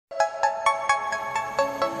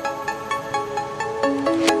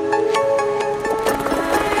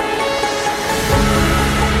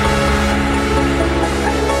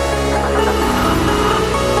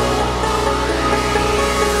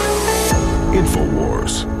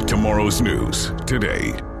InfoWars. Tomorrow's news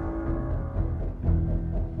today.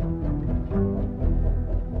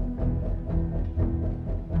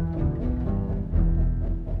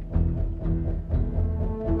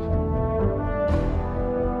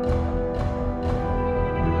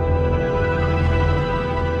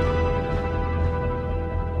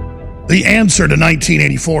 The answer to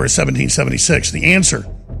 1984 is 1776. The answer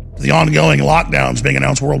to the ongoing lockdowns being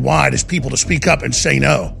announced worldwide is people to speak up and say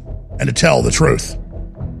no and to tell the truth.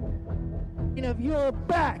 Of your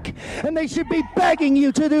back, and they should be begging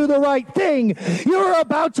you to do the right thing. You're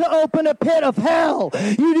about to open a pit of hell.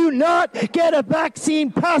 You do not get a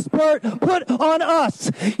vaccine passport put on us.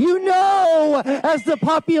 You know, as the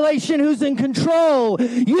population who's in control,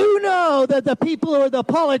 you know that the people who are the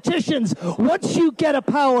politicians, once you get a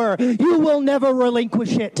power, you will never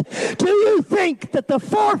relinquish it. Do you think that the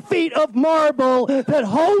 4 feet of marble that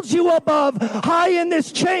holds you above high in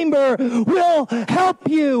this chamber will help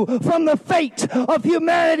you from the fate of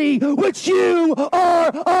humanity which you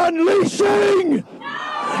are unleashing?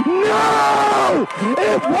 No!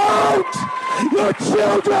 It won't! Your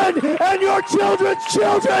children and your children's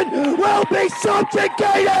children will be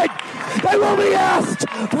subjugated! They will be asked,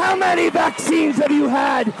 how many vaccines have you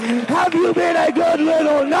had? Have you been a good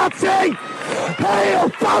little Nazi? Hail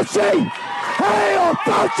Fauci! Hail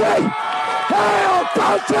Fauci! Hail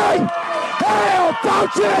Fauci! Hail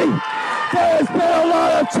Fauci! There's been a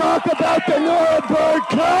lot of talk about the Nuremberg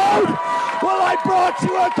Code. Well, I brought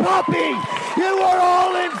you a copy. You are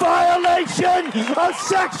all in violation of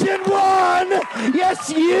Section 1. Yes,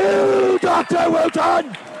 you, Dr.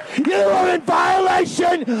 Wooten. You are in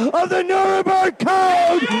violation of the Nuremberg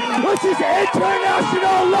Code, which is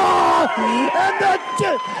international law. And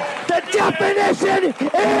the definition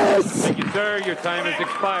is... Thank you, sir. Your time has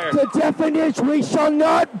expired. The definition, we shall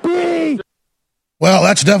not be... Well,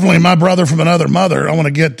 that's definitely my brother from another mother. I want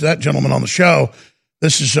to get that gentleman on the show.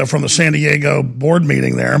 This is from the San Diego board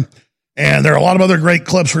meeting there. And there are a lot of other great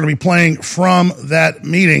clips we're going to be playing from that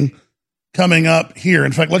meeting coming up here.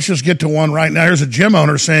 In fact, let's just get to one right now. Here's a gym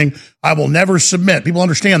owner saying, I will never submit. People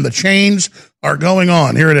understand the chains are going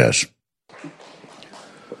on. Here it is.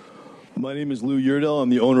 My name is Lou Yurdell.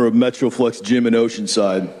 I'm the owner of Metroflex Gym in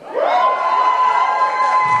Oceanside.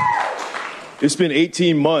 It's been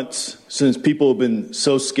 18 months since people have been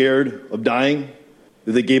so scared of dying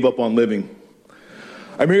that they gave up on living.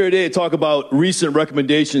 I'm here today to talk about recent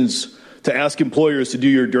recommendations to ask employers to do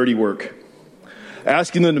your dirty work.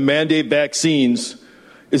 Asking them to mandate vaccines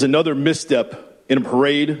is another misstep in a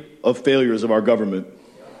parade of failures of our government.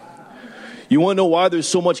 You want to know why there's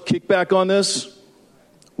so much kickback on this?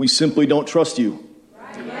 We simply don't trust you.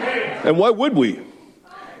 And why would we?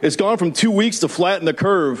 It's gone from 2 weeks to flatten the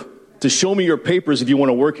curve to show me your papers if you want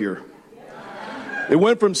to work here. It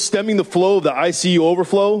went from stemming the flow of the ICU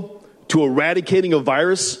overflow to eradicating a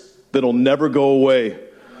virus that'll never go away.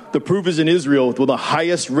 The proof is in Israel with the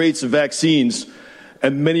highest rates of vaccines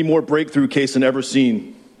and many more breakthrough cases than ever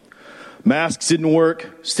seen. Masks didn't work,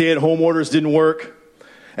 stay-at-home orders didn't work,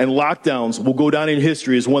 and lockdowns will go down in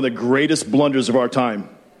history as one of the greatest blunders of our time.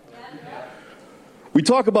 We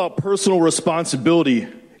talk about personal responsibility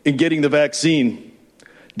in getting the vaccine.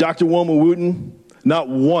 Dr. Wilma Wooten, not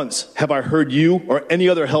once have I heard you or any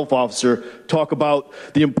other health officer talk about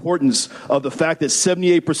the importance of the fact that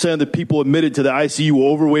 78% of the people admitted to the ICU were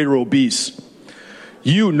overweight or obese.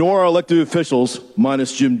 You nor our elected officials,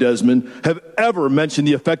 minus Jim Desmond, have ever mentioned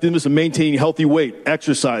the effectiveness of maintaining healthy weight,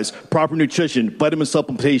 exercise, proper nutrition, vitamin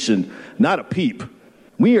supplementation. Not a peep.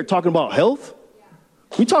 We are talking about health?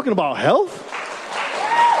 We talking about health?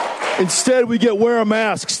 Instead, we get wear a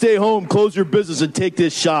mask, stay home, close your business, and take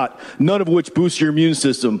this shot, none of which boosts your immune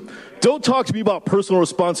system. Don't talk to me about personal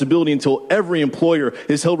responsibility until every employer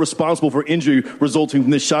is held responsible for injury resulting from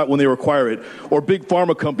this shot when they require it, or big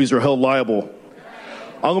pharma companies are held liable.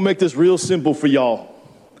 I'm going to make this real simple for y'all.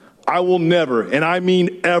 I will never, and I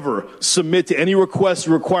mean ever, submit to any request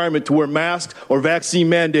or requirement to wear masks or vaccine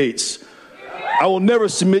mandates. I will never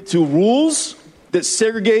submit to rules that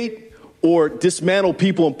segregate or dismantle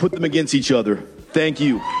people and put them against each other. Thank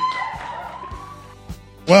you.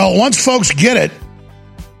 Well, once folks get it,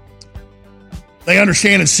 they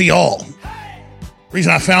understand and see all. The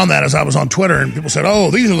reason I found that is I was on Twitter and people said,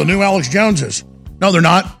 oh, these are the new Alex Joneses. No, they're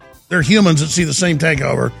not. They're humans that see the same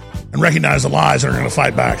takeover and recognize the lies and are going to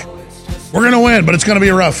fight back. We're going to win, but it's going to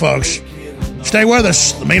be rough, folks. Stay with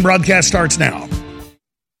us. The main broadcast starts now.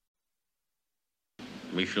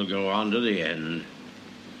 We shall go on to the end.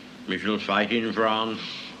 We shall fight in France.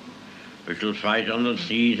 We shall fight on the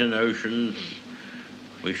seas and oceans.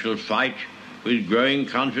 We shall fight with growing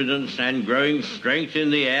confidence and growing strength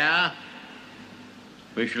in the air.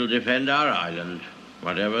 We shall defend our island,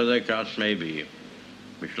 whatever the cost may be.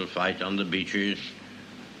 We shall fight on the beaches.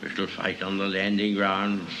 We shall fight on the landing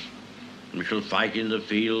grounds. We shall fight in the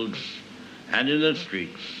fields and in the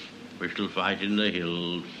streets. We shall fight in the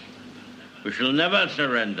hills. We shall never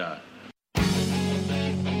surrender.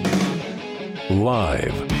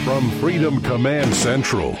 Live from Freedom Command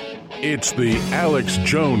Central, it's the Alex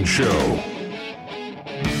Jones Show.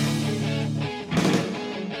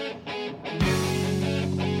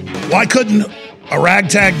 Why couldn't a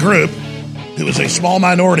ragtag group, who is a small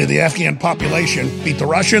minority of the Afghan population, beat the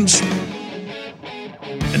Russians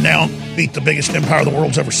and now beat the biggest empire the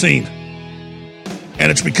world's ever seen? And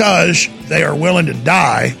it's because they are willing to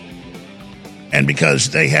die and because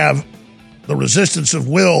they have the resistance of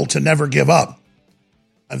will to never give up.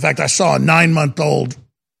 In fact, I saw a 9-month-old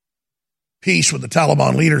piece with the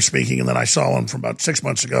Taliban leader speaking, and then I saw one from about 6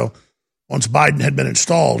 months ago once Biden had been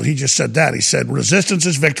installed. He just said that. He said, resistance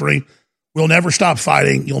is victory. We'll never stop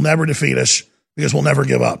fighting. You'll never defeat us because we'll never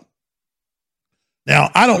give up. Now,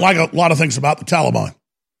 I don't like a lot of things about the Taliban,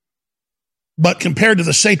 but compared to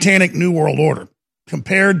the satanic New World Order,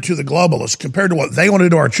 compared to the globalists, compared to what they want to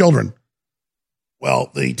do to our children, well,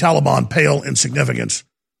 the Taliban pale in significance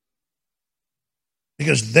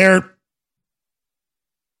because they're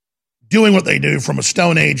doing what they do from a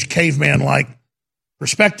Stone Age caveman-like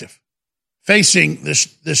perspective, facing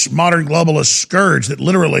this modern globalist scourge that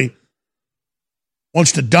literally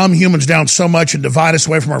wants to dumb humans down so much and divide us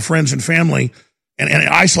away from our friends and family and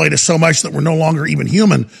isolate us so much that we're no longer even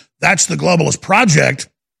human. That's the globalist project,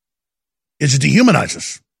 is to dehumanize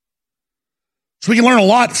us. So we can learn a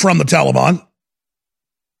lot from the Taliban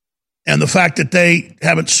and the fact that they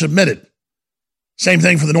haven't submitted. Same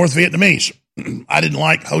thing for the North Vietnamese. I didn't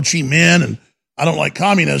like Ho Chi Minh and I don't like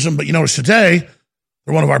communism, but you notice today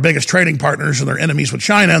they're one of our biggest trading partners and they're enemies with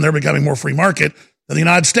China and they're becoming more free market than the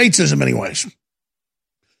United States is in many ways.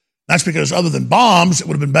 That's because other than bombs, it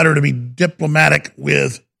would have been better to be diplomatic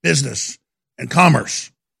with business and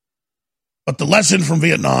commerce. But the lesson from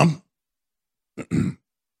Vietnam and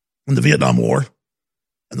the Vietnam War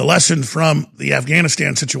and the lesson from the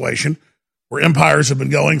Afghanistan situation, where empires have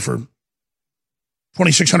been going for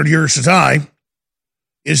 2,600 years to die,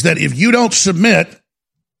 is that if you don't submit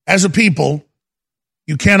as a people,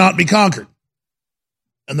 you cannot be conquered.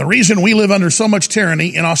 And the reason we live under so much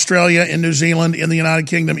tyranny in Australia, in New Zealand, in the United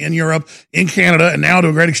Kingdom, in Europe, in Canada, and now to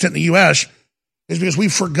a great extent in the U.S., is because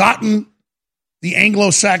we've forgotten the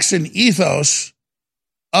Anglo-Saxon ethos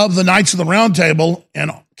of the Knights of the Round Table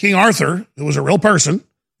and King Arthur, who was a real person,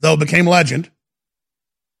 though became legend,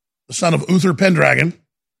 the son of Uther Pendragon,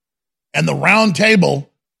 and the Round Table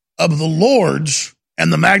of the Lords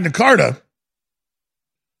and the Magna Carta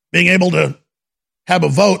being able to have a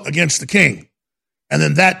vote against the king. And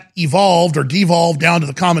then that evolved or devolved down to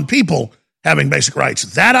the common people having basic rights.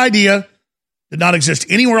 That idea did not exist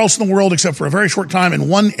anywhere else in the world except for a very short time in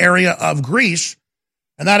one area of Greece.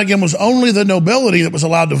 And that, again, was only the nobility that was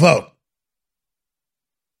allowed to vote.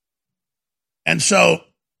 And so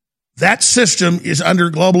that system is under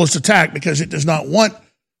globalist attack because it does not want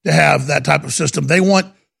to have that type of system. They want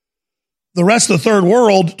the rest of the third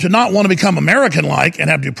world to not want to become American-like and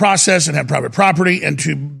have due process and have private property and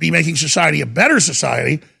to be making society a better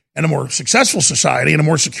society and a more successful society and a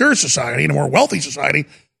more secure society and a more wealthy society.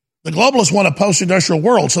 The globalists want a post-industrial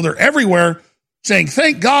world. So they're everywhere saying,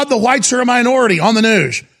 thank God the whites are a minority on the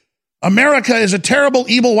news. America is a terrible,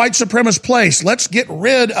 evil, white supremacist place. Let's get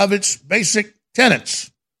rid of its basic tenets.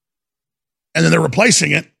 And then they're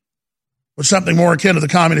replacing it with something more akin to the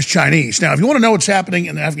communist Chinese. Now, if you want to know what's happening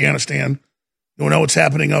in Afghanistan, you want to know what's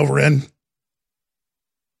happening over in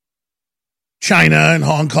China and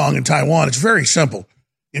Hong Kong and Taiwan, it's very simple.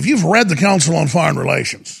 If you've read the Council on Foreign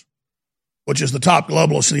Relations, which is the top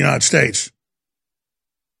globalist in the United States,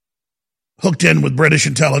 hooked in with British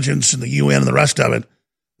intelligence and the UN and the rest of it,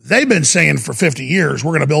 they've been saying for 50 years,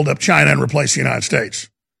 we're going to build up China and replace the United States.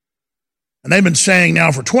 And they've been saying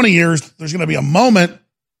now for 20 years, there's going to be a moment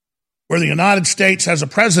where the United States has a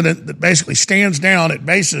president that basically stands down at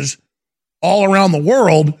bases all around the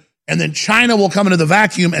world, and then China will come into the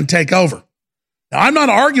vacuum and take over. Now, I'm not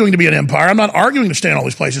arguing to be an empire. I'm not arguing to stay in all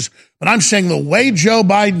these places, but I'm saying the way Joe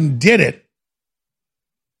Biden did it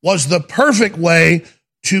was the perfect way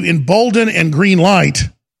to embolden and green light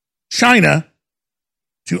China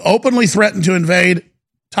to openly threaten to invade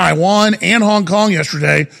Taiwan and Hong Kong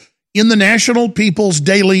yesterday in the National People's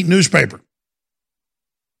Daily newspaper.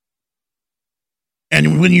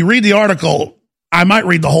 And when you read the article, I might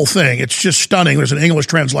read the whole thing. It's just stunning. There's an English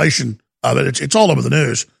translation of it. It's all over the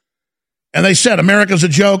news. And they said, America's a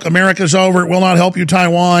joke. America's over. It will not help you,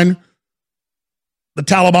 Taiwan.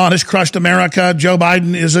 The Taliban has crushed America. Joe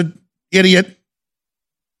Biden is an idiot.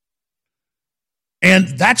 And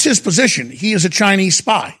that's his position. He is a Chinese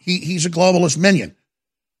spy. He's a globalist minion.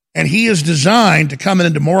 And he is designed to come in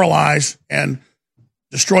and demoralize and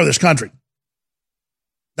destroy this country.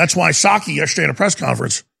 That's why Psaki yesterday at a press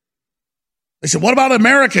conference, they said, what about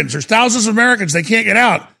Americans? There's thousands of Americans. They can't get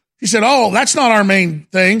out. She said, oh, that's not our main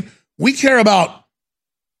thing. We care about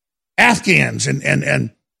Afghans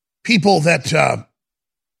and people that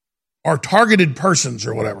are targeted persons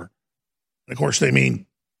or whatever. And of course, they mean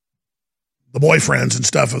the boyfriends and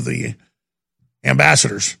stuff of the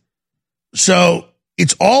ambassadors. So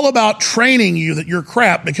it's all about training you that you're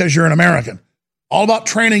crap because you're an American. All about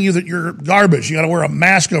training you that you're garbage. You got to wear a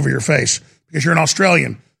mask over your face because you're an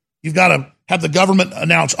Australian. You've got to have the government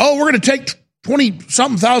announce, oh, we're going to take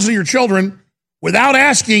 20-something thousand of your children without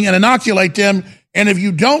asking and inoculate them. And if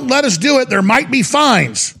you don't let us do it, there might be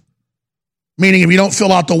fines. Meaning if you don't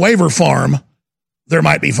fill out the waiver form, there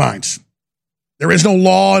might be fines. There is no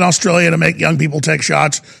law in Australia to make young people take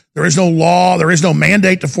shots. There is no law. There is no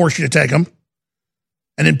mandate to force you to take them.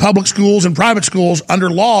 And in public schools and private schools,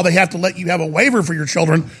 under law, they have to let you have a waiver for your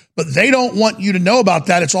children, but they don't want you to know about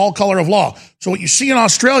that. It's all color of law. So what you see in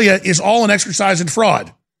Australia is all an exercise in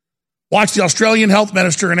fraud. Watch the Australian health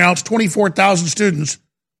minister announce 24,000 students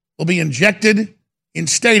will be injected in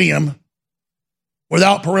stadium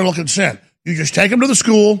without parental consent. You just take them to the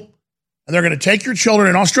school, and they're going to take your children.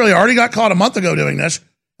 In Australia, already got caught a month ago doing this,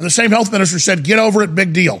 and the same health minister said, get over it,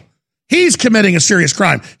 big deal. He's committing a serious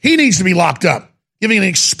crime. He needs to be locked up, giving an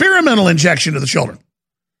experimental injection to the children. In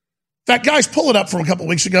fact, guys, pull it up from a couple of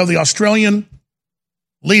weeks ago. The Australian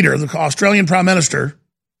leader, the Australian prime minister,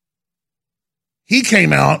 he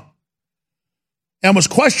came out and was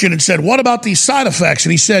questioned and said, what about these side effects?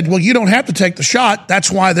 And he said, well, you don't have to take the shot. That's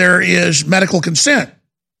why there is medical consent.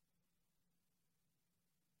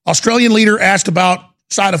 Australian leader asked about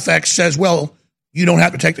side effects, says, well, you don't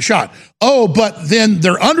have to take the shot. Oh, but then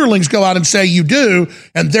their underlings go out and say you do,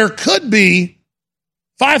 and there could be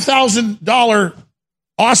 $5,000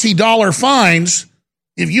 Aussie dollar fines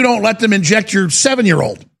if you don't let them inject your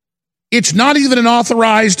 7-year-old. It's not even an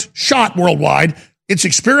authorized shot worldwide. It's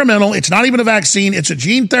experimental. It's not even a vaccine. It's a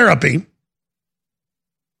gene therapy.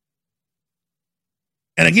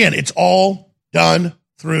 And again, it's all done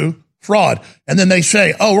through fraud. And then they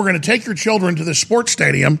say, oh, we're going to take your children to the sports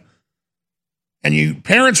stadium and you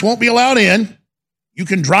parents won't be allowed in. You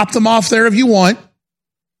can drop them off there if you want.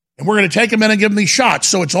 And we're going to take them in and give them these shots.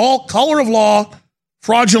 So it's all color of law,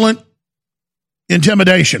 fraudulent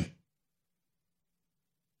intimidation.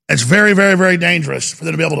 It's very, very, very dangerous for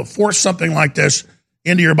them to be able to force something like this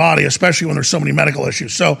into your body, especially when there's so many medical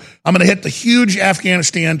issues. So I'm going to hit the huge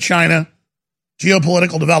Afghanistan, China,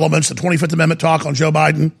 geopolitical developments, the 25th Amendment talk on Joe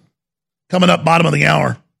Biden, coming up bottom of the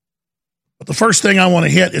hour. But the first thing I want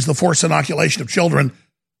to hit is the forced inoculation of children.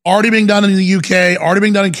 Already being done in the UK, already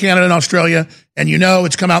being done in Canada and Australia. And you know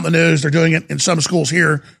it's come out in the news. They're doing it in some schools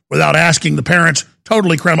here without asking the parents.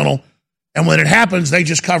 Totally criminal. And when it happens, they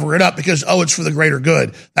just cover it up because, oh, it's for the greater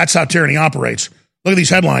good. That's how tyranny operates. Look at these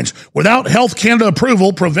headlines. Without Health Canada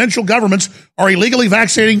approval, provincial governments are illegally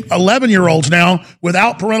vaccinating 11-year-olds now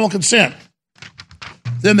without parental consent.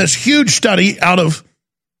 Then this huge study out of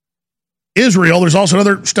Israel, there's also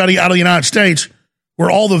another study out of the United States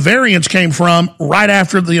where all the variants came from right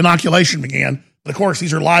after the inoculation began. But of course,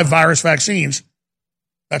 these are live virus vaccines.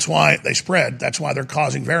 That's why they spread. That's why they're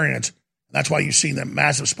causing variants. That's why you've seen that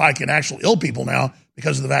massive spike in actual ill people now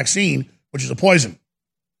because of the vaccine, which is a poison.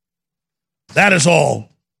 That is all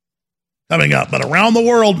coming up. But around the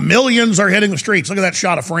world, millions are hitting the streets. Look at that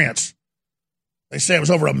shot of France. They say it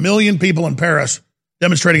was over 1 million people in Paris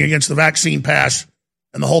demonstrating against the vaccine pass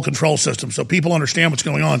and the whole control system. So people understand what's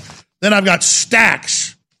going on. Then I've got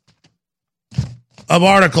stacks of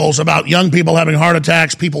articles about young people having heart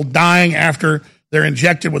attacks, people dying after they're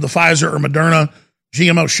injected with the Pfizer or Moderna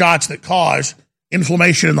GMO shots that cause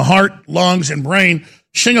inflammation in the heart, lungs, and brain.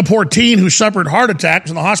 Singapore teen who suffered heart attack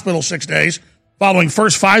was in the hospital 6 days following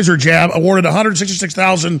first Pfizer jab, awarded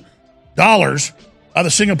 $166,000 by the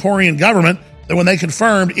Singaporean government that when they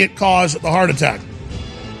confirmed it caused the heart attack.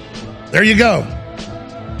 There you go.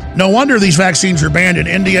 No wonder these vaccines are banned in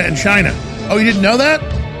India and China. Oh, you didn't know that?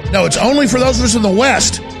 No, it's only for those of us in the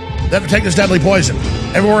West that have to take this deadly poison.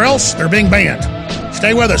 Everywhere else, they're being banned.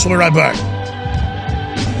 Stay with us. We'll be right back.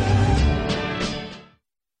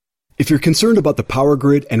 If you're concerned about the power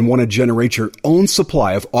grid and want to generate your own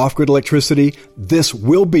supply of off-grid electricity, this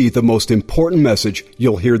will be the most important message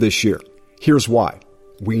you'll hear this year. Here's why.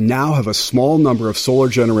 We now have a small number of solar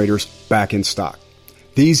generators back in stock.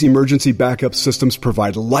 These emergency backup systems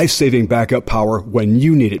provide life-saving backup power when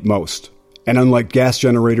you need it most. And unlike gas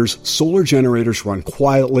generators, solar generators run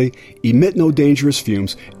quietly, emit no dangerous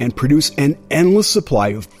fumes, and produce an endless supply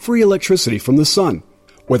of free electricity from the sun.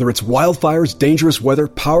 Whether it's wildfires, dangerous weather,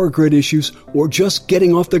 power grid issues, or just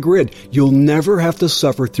getting off the grid, you'll never have to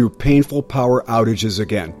suffer through painful power outages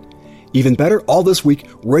again. Even better, all this week,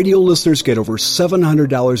 radio listeners get over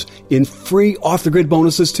 $700 in free off-the-grid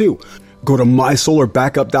bonuses too. Go to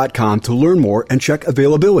mysolarbackup.com to learn more and check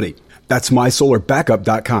availability. That's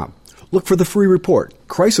mysolarbackup.com. Look for the free report,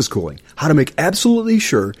 Crisis Cooling, how to make absolutely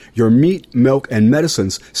sure your meat, milk, and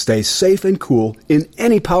medicines stay safe and cool in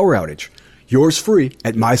any power outage. Yours free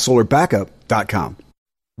at mysolarbackup.com.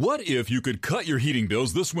 What if you could cut your heating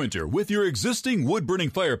bills this winter with your existing wood-burning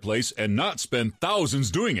fireplace and not spend thousands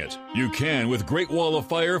doing it? You can with Great Wall of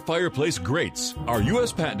Fire fireplace grates. Our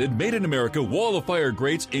U.S. patented made-in-America Wall of Fire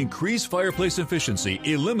grates increase fireplace efficiency,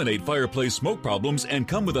 eliminate fireplace smoke problems, and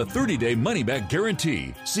come with a 30-day money-back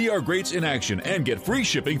guarantee. See our grates in action and get free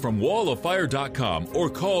shipping from walloffire.com or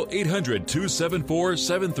call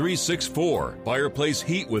 800-274-7364. Fireplace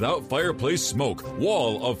heat without fireplace smoke.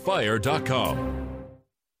 walloffire.com.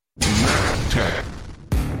 Tech.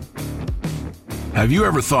 Have you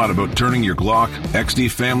ever thought about turning your Glock,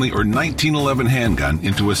 XD Family, or 1911 handgun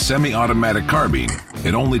into a semi-automatic carbine?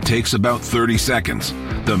 It only takes about 30 seconds.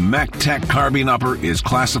 The MechTech Carbine Upper is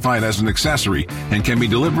classified as an accessory and can be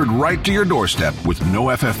delivered right to your doorstep with no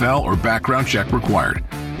FFL or background check required.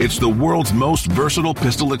 It's the world's most versatile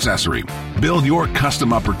pistol accessory. Build your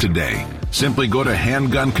custom upper today. Simply go to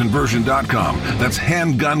handgunconversion.com. That's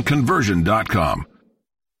handgunconversion.com.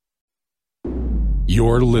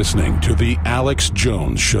 You're listening to The Alex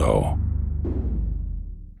Jones Show.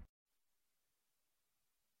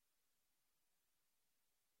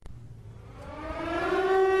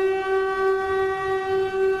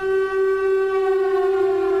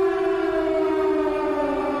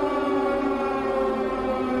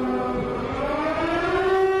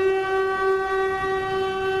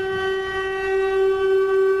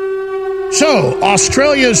 So,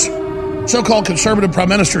 Australia's so-called conservative Prime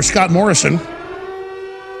Minister, Scott Morrison,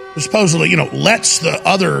 supposedly, lets the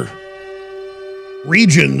other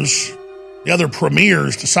regions, the other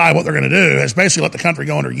premiers decide what they're going to do, has basically let the country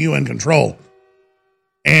go under UN control.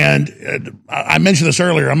 And I mentioned this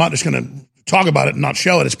earlier. I'm not just going to talk about it and not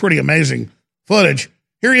show it. It's pretty amazing footage.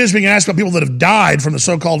 Here he is being asked about people that have died from the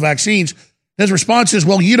so-called vaccines. His response is,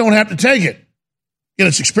 well, you don't have to take it.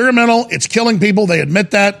 It's experimental. It's killing people. They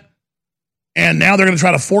admit that. And now they're going to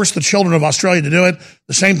try to force the children of Australia to do it.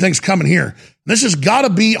 The same thing's coming here. This has got to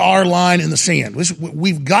be our line in the sand.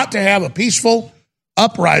 We've got to have a peaceful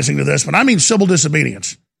uprising to this, but I mean civil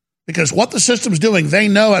disobedience. Because what the system's doing, they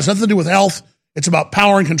know has nothing to do with health. It's about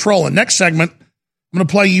power and control. And next segment, I'm going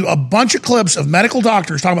to play you a bunch of clips of medical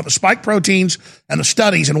doctors talking about the spike proteins and the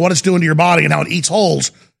studies and what it's doing to your body and how it eats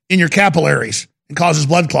holes in your capillaries and causes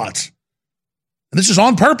blood clots. And this is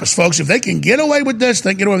on purpose, folks. If they can get away with this,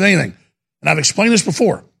 they can get away with anything. And I've explained this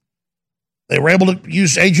before. They were able to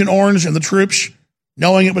use Agent Orange and the troops,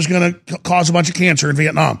 knowing it was going to cause a bunch of cancer in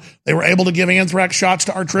Vietnam. They were able to give anthrax shots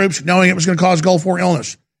to our troops, knowing it was going to cause Gulf War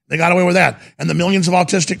illness. They got away with that. And the millions of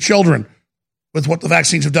autistic children with what the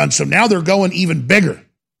vaccines have done. So now they're going even bigger.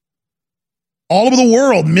 All over the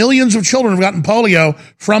world, millions of children have gotten polio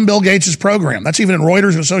from Bill Gates' program. That's even in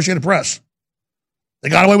Reuters and Associated Press. They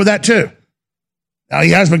got away with that too. Now he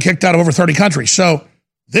has been kicked out of over 30 countries. So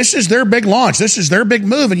this is their big launch. This is their big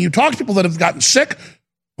move. And you talk to people that have gotten sick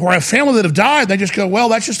or have family that have died, they just go, well,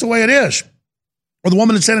 that's just the way it is. Or the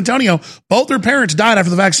woman in San Antonio, both their parents died after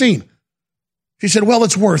the vaccine. She said, well,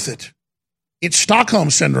 it's worth it. It's Stockholm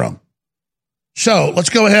Syndrome. So let's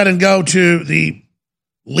go ahead and go to the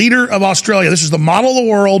leader of Australia. This is the model of the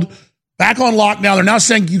world, back on lockdown. They're now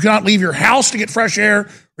saying you cannot leave your house to get fresh air, or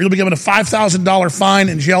you'll be given a $5,000 fine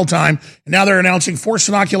and jail time. And now they're announcing forced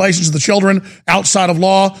inoculations of the children outside of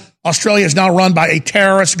law. Australia is now run by a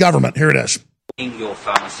terrorist government. Here it is. Your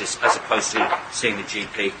pharmacist as opposed to seeing the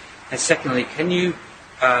GP. And secondly, can you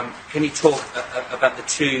talk about the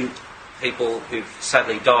two people who've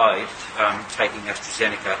sadly died taking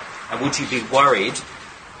AstraZeneca? And would you be worried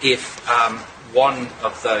if one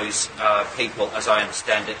of those people, as I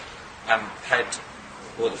understand it,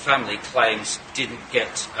 or the family claims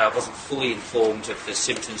wasn't fully informed of the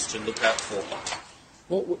symptoms to look out for?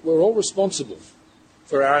 Well, we're all responsible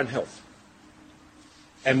for our own health.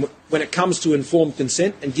 And when it comes to informed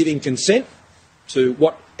consent and giving consent to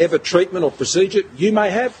whatever treatment or procedure you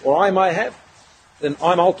may have or I may have, then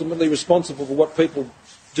I'm ultimately responsible for what people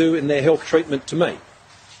do in their health treatment to me.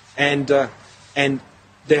 And there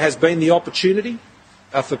has been the opportunity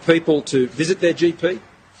for people to visit their GP,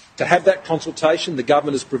 to have that consultation. The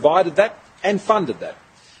government has provided that and funded that.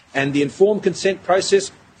 And the informed consent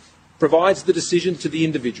process provides the decision to the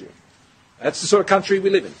individual. That's the sort of country we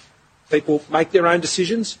live in. People make their own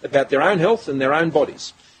decisions about their own health and their own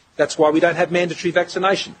bodies. That's why we don't have mandatory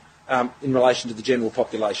vaccination in relation to the general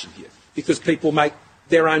population here, because people make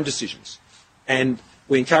their own decisions. And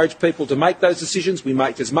we encourage people to make those decisions. We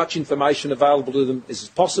make as much information available to them as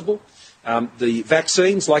possible. The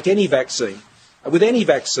vaccines, like any vaccine, with any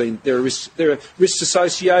vaccine, there are risks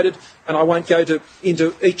associated, and I won't go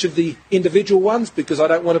into each of the individual ones because I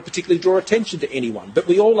don't want to particularly draw attention to anyone. But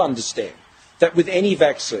we all understand that with any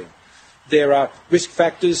vaccine, there are risk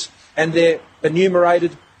factors, and they're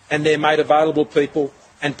enumerated, and they're made available to people,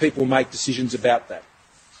 and people make decisions about that.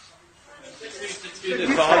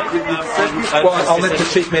 Well, I'll let the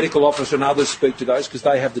Chief Medical Officer and others speak to those because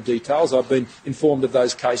they have the details. I've been informed of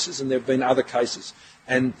those cases, and there have been other cases,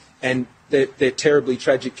 and they're terribly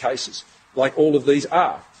tragic cases, like all of these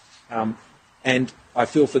are. And I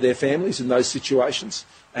feel for their families in those situations.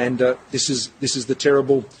 And this is the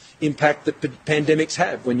terrible impact that pandemics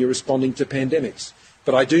have when you're responding to pandemics.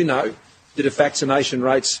 But I do know that if vaccination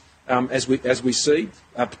rates, as we see,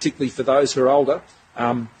 particularly for those who are older,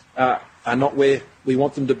 are not where we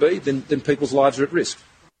want them to be, then people's lives are at risk.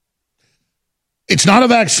 It's not a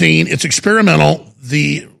vaccine. It's experimental.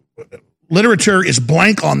 The literature is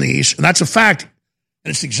blank on these, and that's a fact.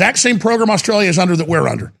 And it's the exact same program Australia is under that we're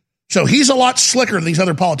under. So he's a lot slicker than these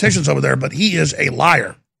other politicians over there, but he is a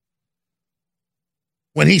liar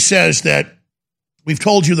when he says that we've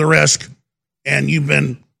told you the risk and you've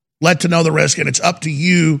been led to know the risk and it's up to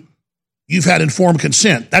you. You've had informed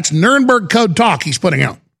consent. That's Nuremberg Code talk he's putting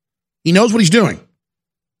out. He knows what he's doing.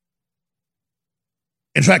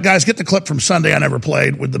 In fact, guys, get the clip from Sunday I never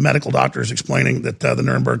played with the medical doctors explaining that the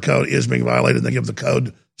Nuremberg Code is being violated. And they give the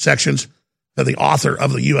code sections to the author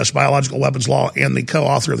of the U.S. biological weapons law and the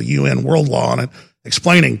co-author of the UN world law on it,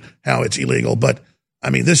 explaining how it's illegal. But, I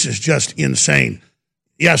mean, this is just insane.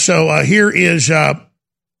 Yeah, so here is the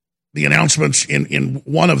announcements in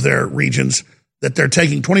one of their regions that they're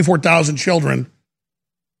taking 24,000 children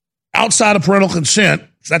outside of parental consent.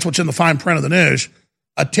 So that's what's in the fine print of the news,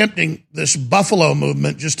 attempting this buffalo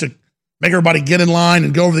movement just to make everybody get in line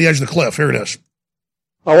and go over the edge of the cliff. Here it is.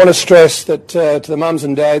 I want to stress that to the mums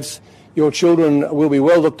and dads, your children will be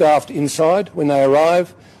well looked after inside. When they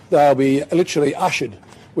arrive, they'll be literally ushered.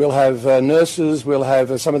 We'll have nurses, we'll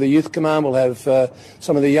have some of the youth command, we'll have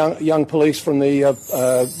some of the young police from the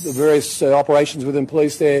various operations within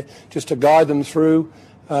police there just to guide them through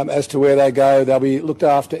as to where they go. They'll be looked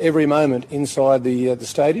after every moment inside the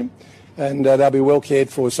stadium, and they'll be well cared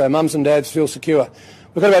for. So mums and dads feel secure.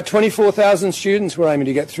 We've got about 24,000 students we're aiming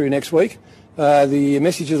to get through next week. The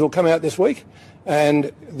messages will come out this week,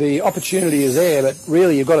 and the opportunity is there, but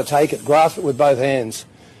really you've got to take it, grasp it with both hands.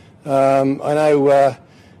 I know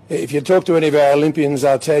if you talk to any of our Olympians,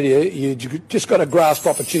 I'll tell you, you just got to grasp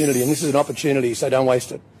opportunity, and this is an opportunity, so don't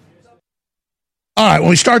waste it. All right, when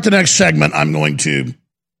we start the next segment, I'm going to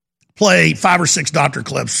play 5 or 6 doctor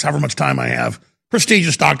clips, however much time I have.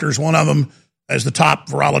 Prestigious doctors, one of them as the top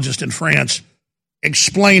virologist in France,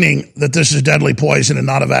 explaining that this is deadly poison and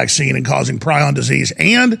not a vaccine and causing prion disease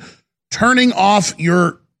and turning off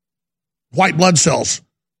your white blood cells,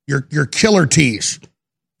 your killer Ts.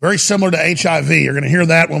 Very similar to HIV. You're going to hear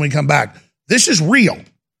that when we come back. This is real.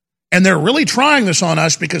 And they're really trying this on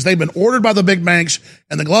us because they've been ordered by the big banks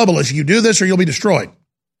and the globalists. You do this or you'll be destroyed.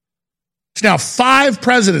 So now 5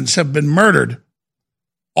 presidents have been murdered,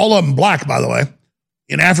 all of them black, by the way,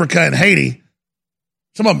 in Africa and Haiti.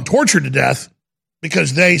 Some of them tortured to death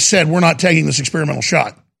because they said, we're not taking this experimental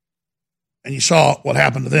shot. And you saw what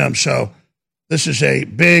happened to them. So this is a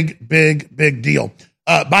big, big, big deal.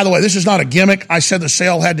 By the way, this is not a gimmick. I said the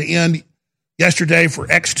sale had to end yesterday for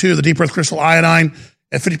X2, the deep earth crystal iodine,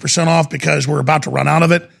 at 50% off because we're about to run out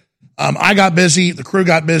of it. I got busy. The crew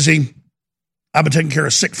got busy. I've been taking care of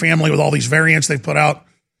a sick family with all these variants they've put out.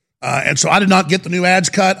 And so I did not get the new ads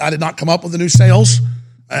cut. I did not come up with the new sales.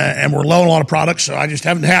 And we're low on a lot of products, so I just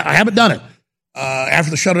haven't done it.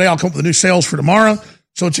 After the show today, I'll come up with the new sales for tomorrow.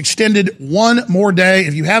 So it's extended one more day.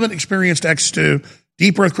 If you haven't experienced X2,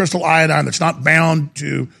 deep earth crystal iodine that's not bound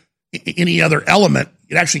to any other element,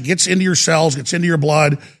 it actually gets into your cells, gets into your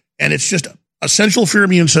blood, and it's just essential for your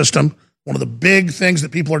immune system. One of the big things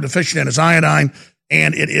that people are deficient in is iodine,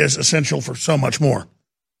 and it is essential for so much more.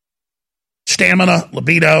 Stamina,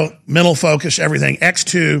 libido, mental focus, everything.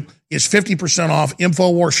 X2 is 50% off,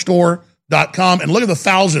 InfoWarsStore.com. And look at the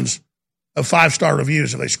thousands of 5-star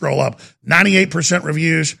reviews if they scroll up. 98%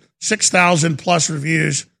 reviews, 6,000 plus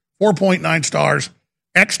reviews, 4.9 stars.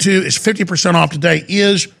 X2 is 50% off today,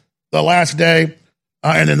 is the last day.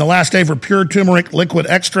 And then the last day for pure turmeric liquid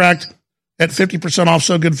extract at 50% off.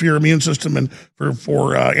 So good for your immune system and for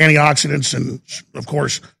antioxidants and, of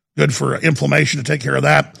course, good for inflammation to take care of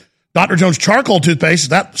that. Dr. Jones charcoal toothpaste,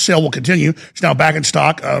 that sale will continue. It's now back in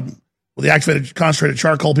stock with the activated concentrated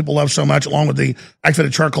charcoal people love so much, along with the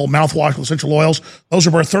activated charcoal mouthwash with essential oils. Those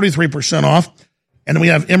are worth 33% off. And then we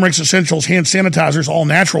have Emmerich's Essentials hand sanitizers, all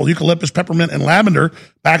natural, eucalyptus, peppermint, and lavender,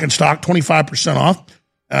 back in stock, 25% off.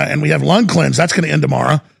 And we have Lung Cleanse. That's going to end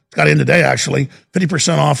tomorrow. It's got to end today, actually.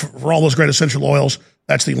 50% off for all those great essential oils.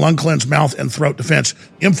 That's the Lung Cleanse Mouth and Throat Defense.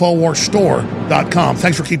 InfoWarsStore.com.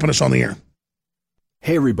 Thanks for keeping us on the air.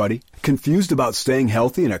 Hey, everybody. Confused about staying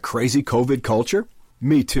healthy in a crazy COVID culture?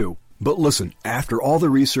 Me too. But listen, after all the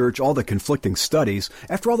research, all the conflicting studies,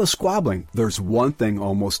 after all the squabbling, there's one thing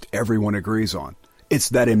almost everyone agrees on. It's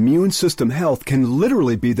that immune system health can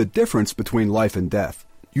literally be the difference between life and death.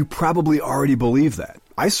 You probably already believe that.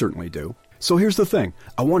 I certainly do. So here's the thing.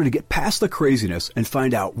 I wanted to get past the craziness and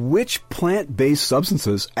find out which plant-based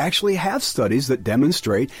substances actually have studies that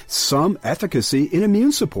demonstrate some efficacy in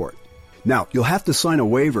immune support. Now, you'll have to sign a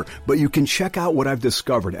waiver, but you can check out what I've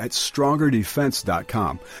discovered at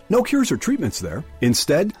StrongerDefense.com. No cures or treatments there.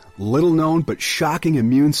 Instead, little-known but shocking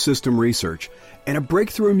immune system research and a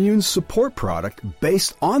breakthrough immune support product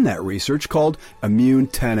based on that research called Immune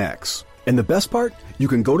 10X. And the best part? You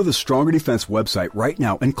can go to the Stronger Defense website right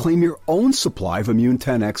now and claim your own supply of Immune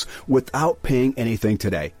 10X without paying anything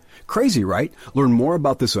today. Crazy, right? Learn more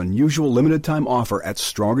about this unusual limited-time offer at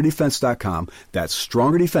StrongerDefense.com. That's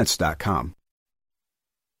StrongerDefense.com.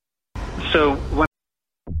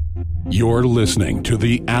 You're listening to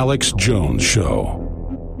The Alex Jones Show.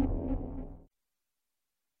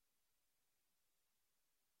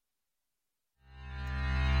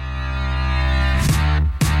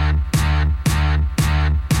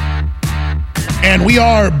 And we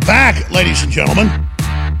are back, ladies and gentlemen.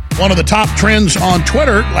 One of the top trends on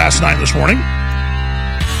Twitter last night, this morning,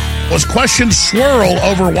 was questions swirl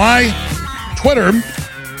over why Twitter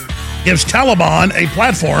gives Taliban a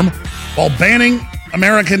platform while banning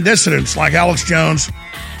American dissidents like Alex Jones,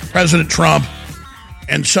 President Trump,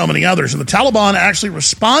 and so many others. And the Taliban actually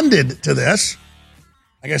responded to this.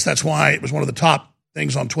 I guess that's why it was one of the top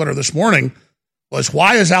things on Twitter this morning, was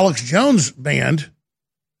why is Alex Jones banned?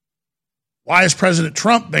 Why is President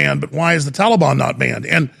Trump banned, but why is the Taliban not banned?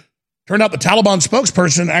 And turned out the Taliban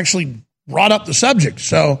spokesperson actually brought up the subject.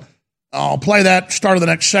 So I'll play that start of the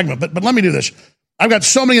next segment. But let me do this. I've got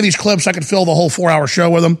so many of these clips, I could fill the whole 4-hour show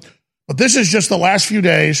with them. But this is just the last few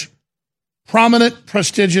days. Prominent,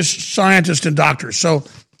 prestigious scientists and doctors. So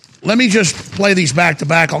let me just play these back to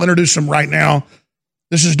back. I'll introduce them right now.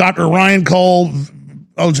 This is Dr. Ryan Cole,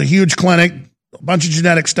 owns a huge clinic, a bunch of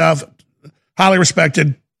genetic stuff, highly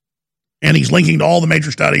respected. And he's linking to all the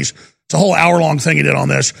major studies. It's a whole hour-long thing he did on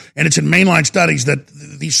this. And it's in mainline studies that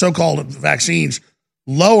these so-called vaccines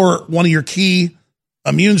lower one of your key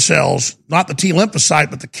immune cells, not the T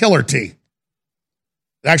lymphocyte, but the killer T.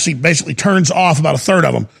 It actually basically turns off about a third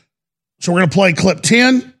of them. So we're going to play clip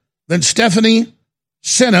 10. Then Stephanie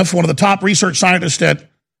Seneff, one of the top research scientists at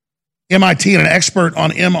MIT and an expert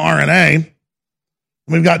on mRNA. And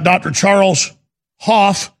we've got Dr. Charles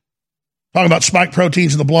Hoff talking about spike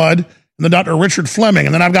proteins in the blood. And then Dr. Richard Fleming.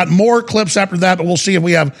 And then I've got more clips after that, but we'll see if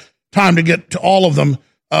we have time to get to all of them.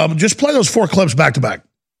 Just play those 4 clips back to back.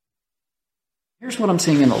 Here's what I'm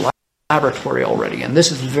seeing in the laboratory already, and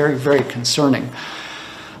this is very, very concerning.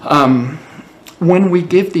 When we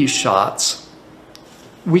give these shots,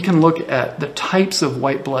 we can look at the types of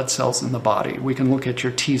white blood cells in the body. We can look at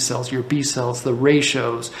your T cells, your B cells, the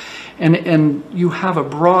ratios, and you have a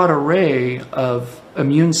broad array of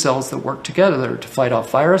immune cells that work together to fight off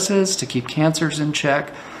viruses, to keep cancers in check.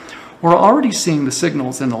 We're already seeing the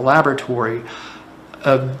signals in the laboratory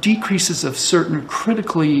of decreases of certain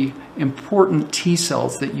critically important T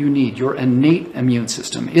cells that you need, your innate immune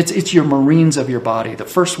system. It's your Marines of your body, the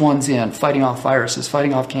first ones in, fighting off viruses,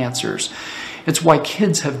 fighting off cancers. It's why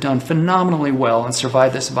kids have done phenomenally well and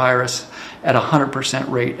survived this virus at 100%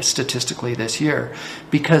 rate statistically this year,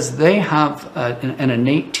 because they have an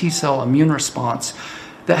innate T cell immune response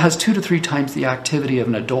that has 2 to 3 times the activity of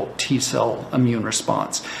an adult T cell immune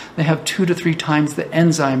response. They have 2 to 3 times the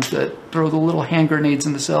enzymes that throw the little hand grenades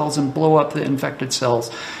in the cells and blow up the infected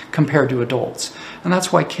cells compared to adults. And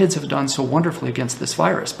that's why kids have done so wonderfully against this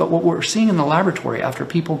virus. But what we're seeing in the laboratory after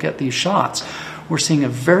people get these shots, we're seeing a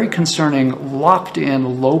very concerning,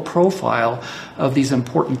 locked-in, low profile of these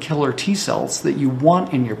important killer T cells that you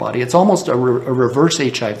want in your body. It's almost a reverse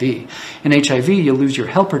HIV. In HIV, you lose your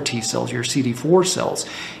helper T cells, your CD4 cells.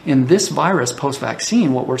 In this virus,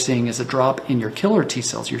 post-vaccine, what we're seeing is a drop in your killer T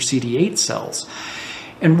cells, your CD8 cells.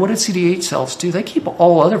 And what do CD8 cells do? They keep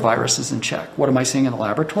all other viruses in check. What am I seeing in the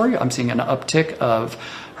laboratory? I'm seeing an uptick of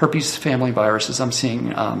herpes family viruses. I'm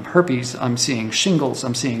seeing herpes. I'm seeing shingles.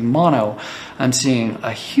 I'm seeing mono. I'm seeing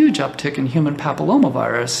a huge uptick in human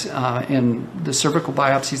papillomavirus in the cervical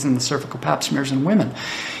biopsies and the cervical pap smears in women.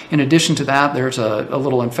 In addition to that, there's a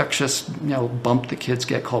little infectious bump that kids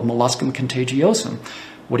get called molluscum contagiosum.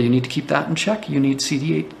 What do you need to keep that in check? You need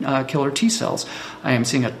CD8 killer T cells. I am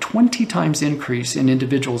seeing a 20 times increase in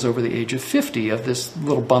individuals over the age of 50 of this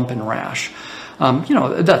little bump and rash.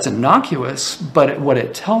 That's innocuous, but what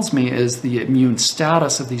it tells me is the immune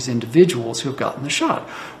status of these individuals who have gotten the shot.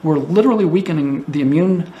 We're literally weakening the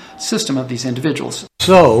immune system of these individuals.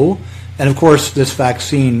 So, and of course, this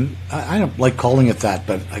vaccine, I don't like calling it that,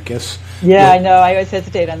 but I guess... Yeah, I know. I always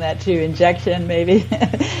hesitate on that too. Injection, maybe.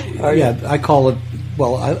 I call it...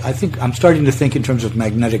 Well, I think I'm starting to think in terms of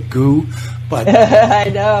magnetic goo, but I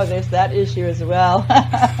know there's that issue as well.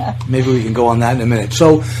 Maybe we can go on that in a minute.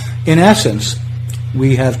 So, in essence,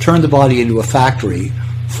 we have turned the body into a factory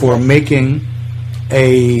for making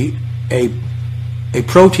a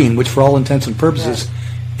protein, which, for all intents and purposes,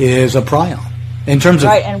 is a prion. In terms of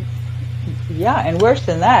and worse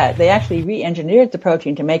than that, they actually re-engineered the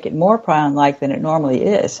protein to make it more prion-like than it normally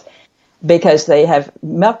is, because they have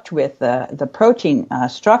mucked with the protein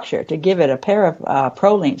structure to give it a pair of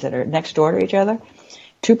prolines that are next door to each other.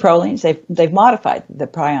 Two prolines. They've modified the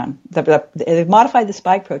prion. They've modified the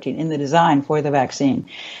spike protein in the design for the vaccine,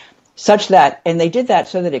 such that, and they did that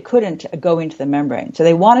so that it couldn't go into the membrane. So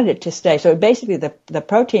they wanted it to stay. So basically, the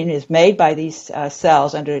protein is made by these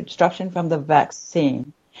cells under instruction from the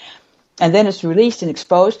vaccine, and then it's released and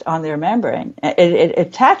exposed on their membrane. It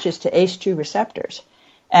attaches to ACE2 receptors.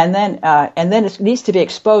 And then it needs to be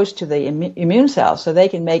exposed to the immune cells so they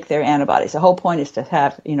can make their antibodies. The whole point is to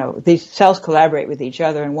have, these cells collaborate with each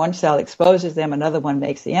other, and one cell exposes them, another one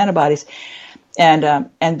makes the antibodies. And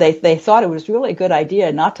they thought it was really a good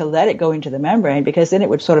idea not to let it go into the membrane, because then it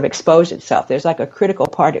would sort of expose itself. There's like a critical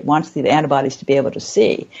part it wants the antibodies to be able to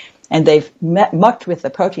see. And they've mucked with the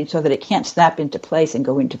protein so that it can't snap into place and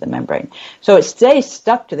go into the membrane. So it stays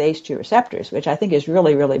stuck to the ACE2 receptors, which I think is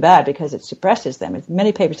really, really bad because it suppresses them.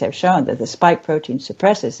 Many papers have shown that the spike protein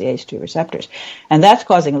suppresses the ACE2 receptors. And that's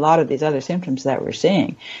causing a lot of these other symptoms that we're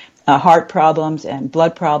seeing. Heart problems and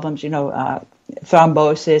blood problems,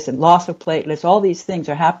 thrombosis and loss of platelets. All these things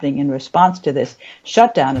are happening in response to this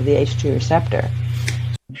shutdown of the ACE2 receptor.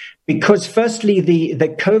 Because firstly, the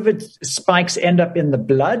COVID spikes end up in the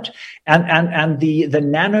blood, and the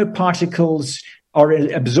nanoparticles are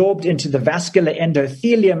absorbed into the vascular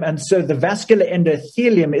endothelium. And so the vascular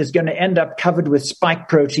endothelium is going to end up covered with spike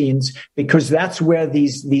proteins, because that's where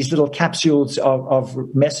these little capsules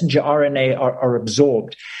of messenger RNA are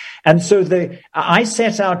absorbed. And so I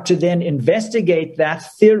set out to then investigate that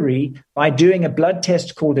theory by doing a blood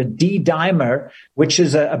test called a D-dimer, which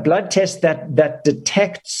is a blood test that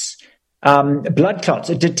detects blood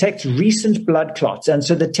clots. It detects recent blood clots. And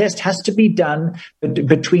so the test has to be done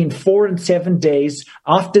between 4 and 7 days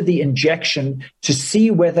after the injection to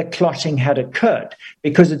see whether clotting had occurred.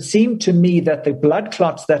 Because it seemed to me that the blood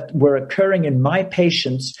clots that were occurring in my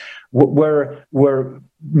patients were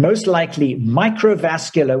most likely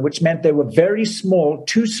microvascular, which meant they were very small,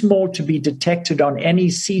 too small to be detected on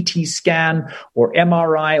any CT scan or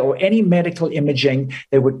MRI or any medical imaging.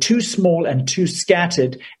 They were too small and too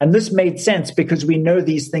scattered. And this made sense because we know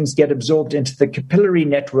these things get absorbed into the capillary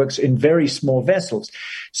networks in very small vessels.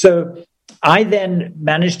 So I then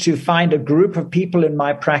managed to find a group of people in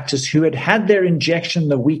my practice who had had their injection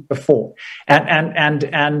the week before. And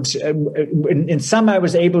in some, I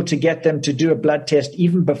was able to get them to do a blood test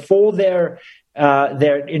even before their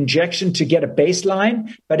injection to get a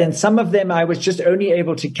baseline. But in some of them, I was just only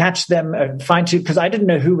able to catch them because I didn't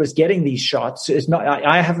know who was getting these shots.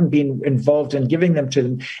 I haven't been involved in giving them to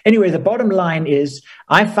them. Anyway, the bottom line is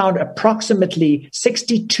I found approximately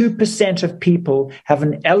 62% of people have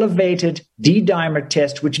an elevated D-dimer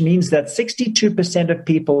test, which means that 62% of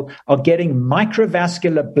people are getting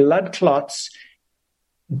microvascular blood clots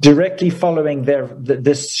directly following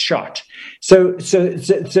this shot. So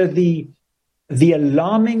the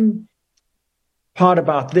alarming part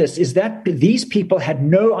about this is that these people had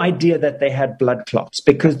no idea that they had blood clots,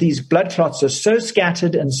 because these blood clots are so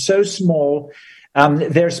scattered and so small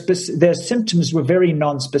their symptoms were very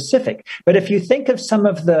nonspecific. But if you think of some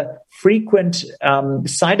of the frequent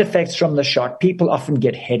side effects from the shot, people often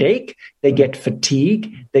get headache, they get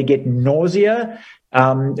fatigue, they get nausea,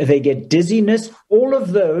 they get dizziness. All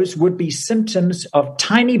of those would be symptoms of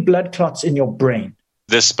tiny blood clots in your brain.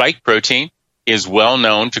 The spike protein is well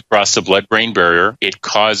known to cross the blood-brain barrier. It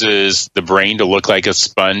causes the brain to look like a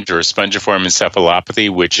sponge, or a spongiform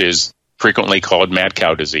encephalopathy, which is frequently called mad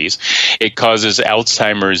cow disease. It causes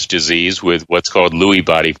Alzheimer's disease with what's called Lewy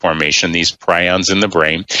body formation, these prions in the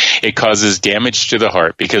brain. It causes damage to the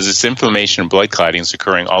heart because it's inflammation and blood clotting is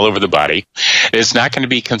occurring all over the body. It's not going to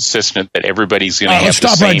be consistent that everybody's going to have the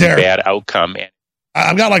same bad outcome.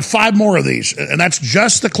 I've got like 5 more of these, and that's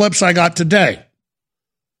just the clips I got today.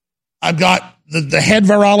 I've got the head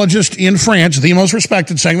virologist in France, the most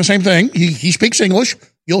respected, saying the same thing. He speaks English.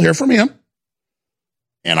 You'll hear from him.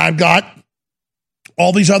 And I've got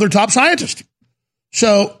all these other top scientists.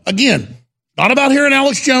 So, again, not about hearing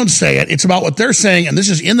Alex Jones say it. It's about what they're saying, and this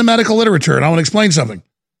is in the medical literature, and I want to explain something.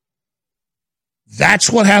 That's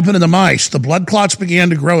what happened in the mice. The blood clots began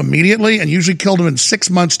to grow immediately and usually killed them in 6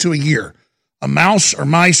 months to a year. A mouse or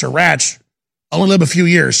mice or rats only live a few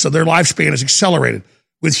years, so their lifespan is accelerated.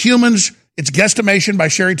 With humans, it's guesstimation by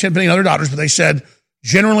Sherry Timpany and other doctors, but they said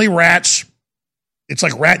generally rats, it's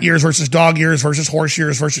like rat years versus dog years versus horse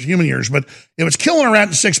years versus human years. But if it's killing a rat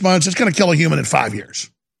in 6 months, it's going to kill a human in 5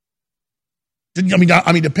 years. I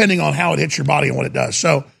mean, depending on how it hits your body and what it does.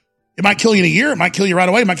 So it might kill you in a year. It might kill you right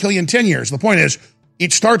away. It might kill you in 10 years. The point is,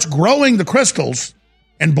 it starts growing the crystals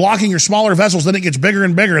and blocking your smaller vessels. Then it gets bigger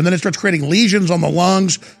and bigger. And then it starts creating lesions on the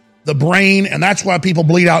lungs, the brain. And that's why people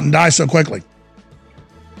bleed out and die so quickly.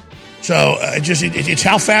 So it's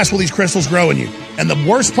how fast will these crystals grow in you. And the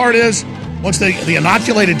worst part is, once the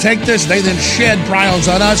inoculated take this, they then shed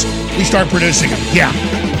prions on us. We start producing them. Yeah.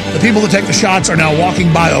 The people that take the shots are now walking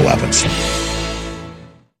bioweapons.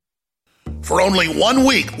 For only 1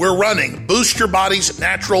 week, we're running Boost Your Body's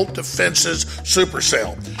Natural Defenses Super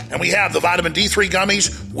Sale. And we have the vitamin D3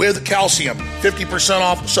 gummies with calcium, 50%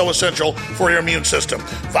 off, so essential for your immune system.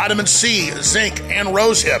 Vitamin C, zinc, and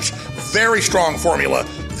rose hips, very strong formula.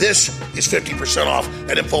 This is 50% off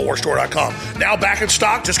at InfoWarsStore.com. Now back in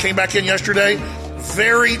stock, just came back in yesterday.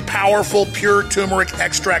 Very powerful pure turmeric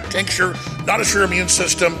extract tincture, not just for your immune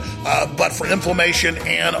system, but for inflammation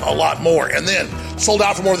and a lot more. And then sold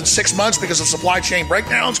out for more than 6 months because of supply chain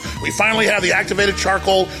breakdowns. We finally have the activated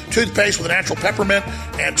charcoal toothpaste with a natural peppermint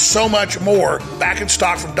and so much more back in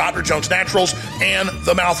stock from Dr. Jones Naturals, and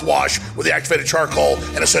the mouthwash with the activated charcoal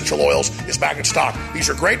and essential oils is back in stock. These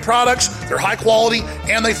are great products. They're high quality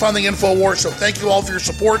and they fund the InfoWars. So thank you all for your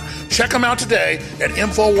support. Check them out today at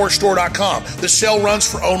InfoWarsStore.com. This sale runs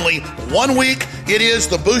for only 1 week. It is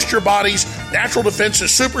the Boost Your Body's Natural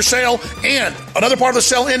Defenses Super Sale, and another part of the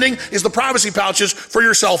sale ending is the privacy pouches for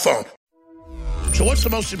your cell phone. So what's the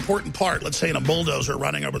most important part, let's say, in a bulldozer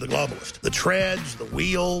running over the globalist? The treads, the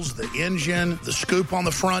wheels, the engine, the scoop on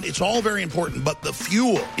the front, it's all very important, but the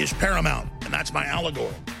fuel is paramount, and that's my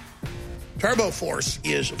allegory. TurboForce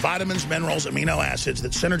is vitamins, minerals, amino acids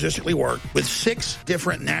that synergistically work with 6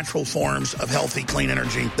 different natural forms of healthy, clean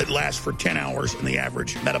energy that last for 10 hours in the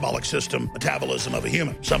average metabolic system metabolism of a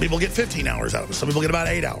human. Some people get 15 hours out of it. Some people get about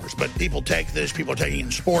 8 hours. But people take this. People are taking it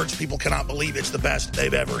in sports. People cannot believe it's the best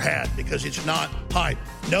they've ever had because it's not hype.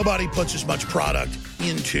 Nobody puts as much product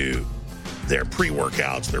into their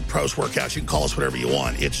pre-workouts, their post-workouts. You can call us whatever you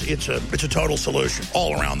want. It's a total solution.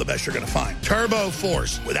 All around the best you're going to find.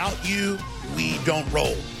 TurboForce. Without you, we don't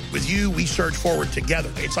roll. With you, we surge forward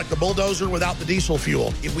together. It's like the bulldozer without the diesel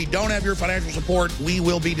fuel. If we don't have your financial support, we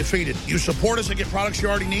will be defeated. You support us and get products you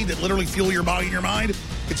already need that literally fuel your body and your mind.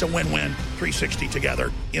 It's a win-win. 360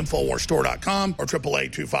 together. InfoWarsStore.com or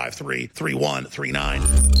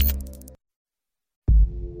 888-253-3139.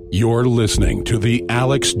 You're listening to The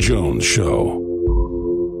Alex Jones Show.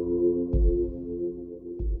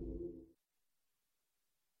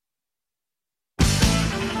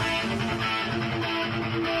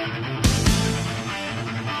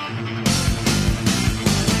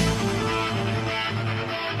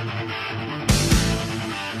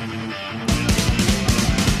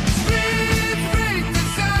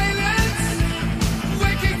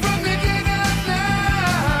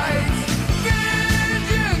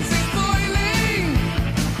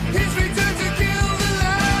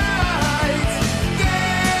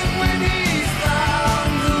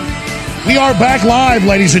 We are back live,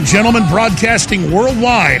 ladies and gentlemen, broadcasting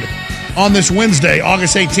worldwide on this Wednesday,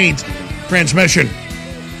 August 18th transmission.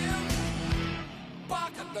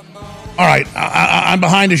 All right, I'm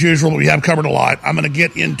behind as usual, but we have covered a lot. I'm going to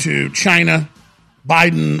get into China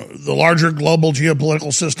Biden, the larger global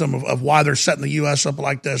geopolitical system of why they're setting the U.S. up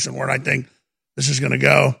like this and where I think this is going to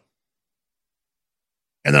go.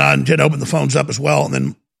 And then I did open the phones up as well. And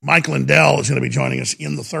then Mike Lindell is going to be joining us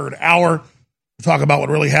in the third hour to talk about what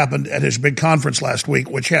really happened at his big conference last week,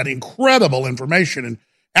 which had incredible information and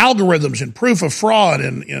algorithms and proof of fraud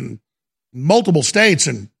in multiple states,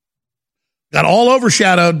 and got all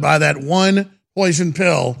overshadowed by that one poison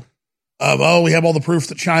pill of, we have all the proof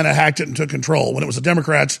that China hacked it and took control, when it was the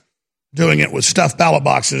Democrats doing it with stuffed ballot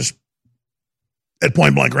boxes at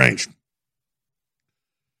point blank range.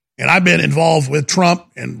 And I've been involved with Trump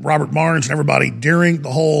and Robert Barnes and everybody during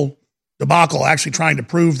the whole debacle, actually trying to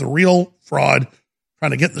prove the real fraud,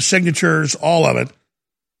 trying to get the signatures, all of it.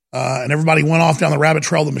 And everybody went off down the rabbit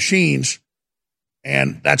trail of the machines,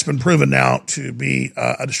 and that's been proven now to be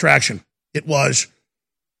a distraction. It was,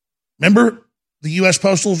 remember the U.S.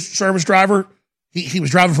 Postal Service driver? He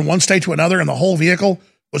was driving from one state to another, and the whole vehicle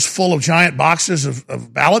was full of giant boxes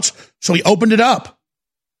of ballots, so he opened it up.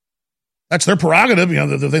 That's their prerogative,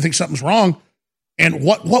 they think something's wrong. And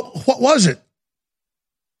what was it?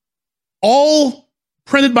 All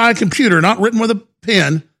printed by a computer, not written with a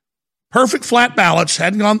pen, perfect flat ballots,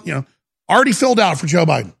 hadn't gone, already filled out for Joe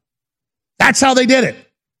Biden. That's how they did it.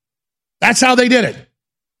 That's how they did it.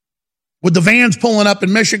 With the vans pulling up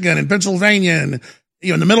in Michigan and Pennsylvania and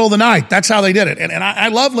in the middle of the night. That's how they did it. And I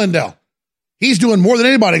love Lindell. He's doing more than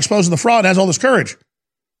anybody exposing the fraud and has all this courage.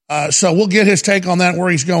 So we'll get his take on that, where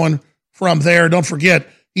he's going from there. Don't forget,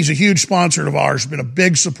 he's a huge sponsor of ours, been a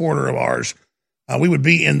big supporter of ours. We would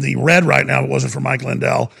be in the red right now if it wasn't for Mike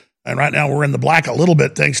Lindell. And right now we're in the black a little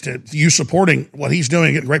bit thanks to you supporting what he's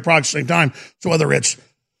doing, getting great products at the same time. So whether it's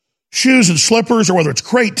shoes and slippers, or whether it's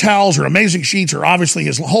great towels or amazing sheets, or obviously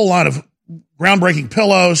his whole line of groundbreaking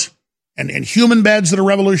pillows and human beds that are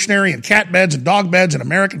revolutionary, and cat beds and dog beds and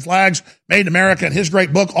American flags made in America, and his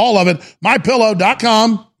great book, all of it,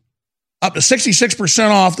 mypillow.com. Up to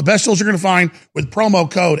 66% off. The best deals you're going to find with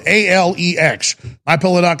promo code ALEX.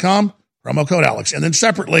 MyPillow.com, promo code Alex. And then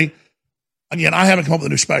separately, again, I haven't come up with the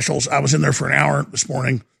new specials. I was in there for an hour this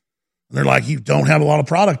morning, and they're like, you don't have a lot of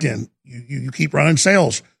product in. You keep running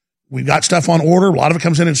sales. We've got stuff on order. A lot of it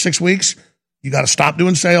comes in 6 weeks. You got to stop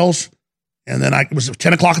doing sales. And then it was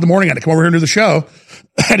 10 o'clock in the morning. I had to come over here and do the show.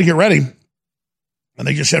 I had to get ready. And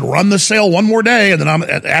they just said, run the sale one more day. And then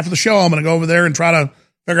after the show, I'm going to go over there and try to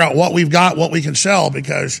figure out what we've got, what we can sell,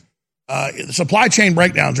 because the supply chain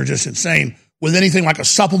breakdowns are just insane with anything like a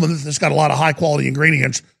supplement that's got a lot of high quality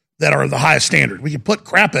ingredients that are the highest standard. We can put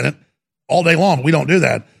crap in it all day long. We don't do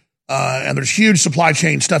that. And there's huge supply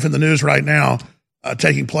chain stuff in the news right now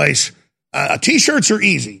taking place. T-shirts are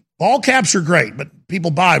easy. Ball caps are great, but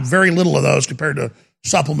people buy very little of those compared to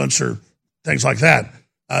supplements or things like that.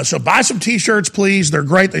 So buy some T-shirts, please. They're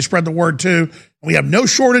great. They spread the word too. We have no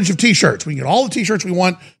shortage of T-shirts. We can get all the T-shirts we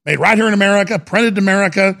want, made right here in America, printed in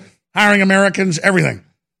America, hiring Americans, everything.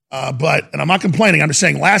 And I'm not complaining. I'm just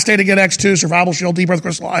saying, last day to get X2, Survival Shield, Deep Earth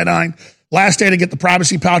Crystal Iodine. Last day to get the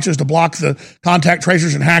privacy pouches to block the contact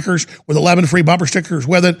tracers and hackers with 11 free bumper stickers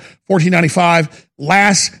with it, $14.95.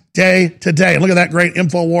 Last day today. And look at that great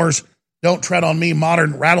InfoWars Don't Tread on Me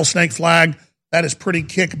modern rattlesnake flag. That is pretty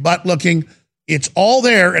kick butt looking. It's all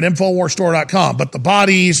there at InfoWarsStore.com. But the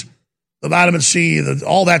bodies, the vitamin C,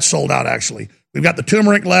 all that's sold out, actually. We've got the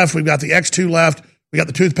turmeric left. We've got the X2 left. We got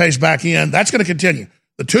the toothpaste back in. That's going to continue.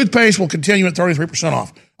 The toothpaste will continue at 33%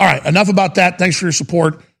 off. All right, enough about that. Thanks for your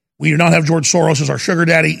support. We do not have George Soros as our sugar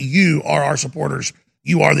daddy. You are our supporters.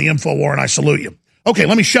 You are the InfoWar, and I salute you. Okay,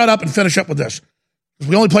 let me shut up and finish up with this.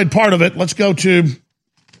 We only played part of it. Let's go to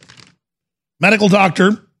medical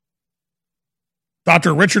doctor,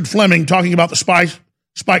 Dr. Richard Fleming, talking about the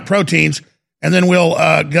spike proteins, and then we'll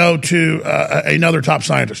go to another top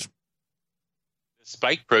scientist. The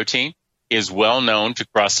spike protein is well known to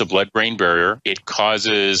cross the blood-brain barrier. It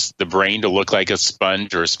causes the brain to look like a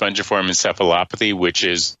sponge, or a spongiform encephalopathy, which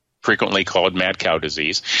is frequently called mad cow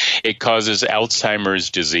disease. It causes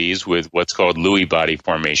Alzheimer's disease with what's called Lewy body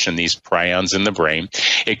formation, these prions in the brain.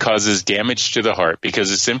 It causes damage to the heart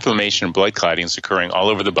because it's inflammation and blood clotting is occurring all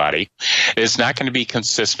over the body. It's not going to be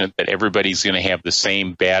consistent that everybody's going to have the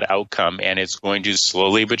same bad outcome, and it's going to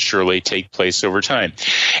slowly but surely take place over time.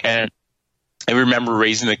 And I remember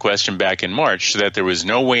raising the question back in March that there was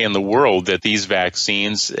no way in the world that these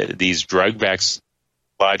vaccines, these drug vaccines,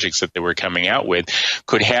 logics that they were coming out with,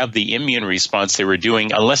 could have the immune response they were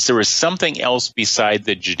doing unless there was something else beside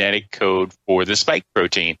the genetic code for the spike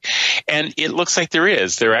protein. And it looks like there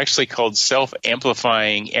is. They're actually called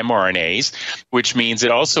self-amplifying mRNAs, which means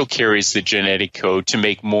it also carries the genetic code to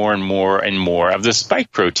make more and more and more of the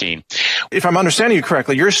spike protein. If I'm understanding you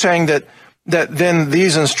correctly, you're saying that that then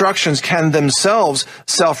these instructions can themselves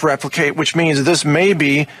self-replicate, which means this may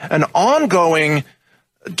be an ongoing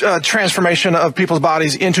transformation of people's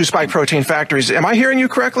bodies into spike protein factories. Am I hearing you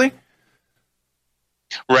correctly?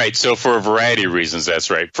 Right. So for a variety of reasons, that's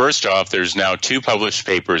right. First off, there's now 2 published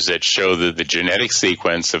papers that show that the genetic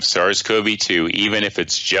sequence of SARS-CoV-2, even if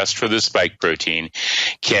it's just for the spike protein,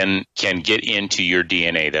 can get into your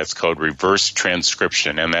DNA. That's called reverse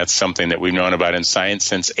transcription, and that's something that we've known about in science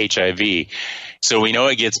since HIV. So we know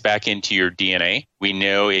it gets back into your DNA. We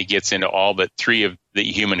know it gets into all but 3 of the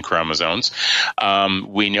human chromosomes.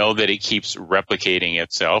 We know that it keeps replicating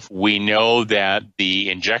itself. We know that the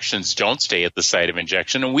injections don't stay at the site of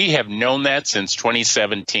injection, and we have known that since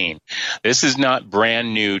 2017. This is not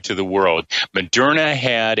brand new to the world. Moderna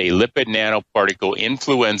had a lipid nanoparticle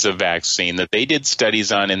influenza vaccine that they did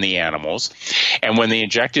studies on in the animals, and when they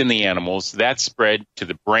injected in the animals, that spread to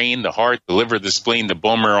the brain, the heart, the liver, the spleen, the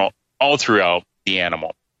bone marrow, all throughout the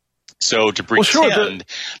animal. So to pretend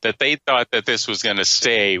that they thought that this was going to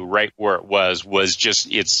stay right where it was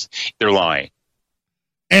just, they're lying.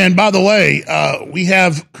 And by the way, we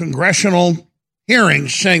have congressional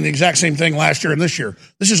hearings saying the exact same thing last year and this year.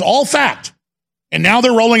 This is all fact. And now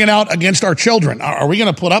they're rolling it out against our children. Are we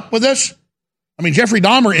going to put up with this? I mean, Jeffrey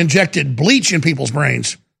Dahmer injected bleach in people's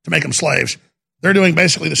brains to make them slaves. They're doing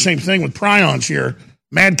basically the same thing with prions here.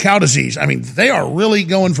 Mad cow disease. I mean, they are really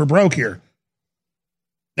going for broke here.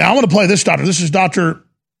 Now, I want to play this doctor. This is Dr.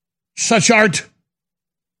 Sachart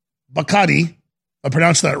Bakati, if I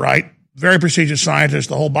pronounced that right. Very prestigious scientist.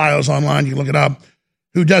 The whole bio's online. You can look it up.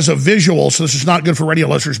 Who does a visual, so this is not good for radio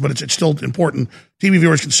listeners, but it's still important. TV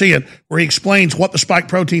viewers can see it, where he explains what the spike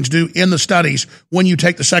proteins do in the studies when you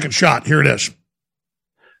take the second shot. Here it is.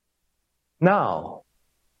 Now,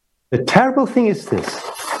 the terrible thing is this.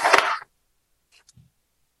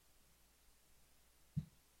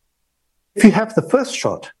 If you have the first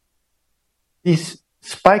shot, these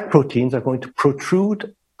spike proteins are going to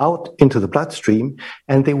protrude out into the bloodstream,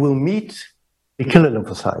 and they will meet the killer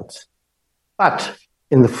lymphocytes. But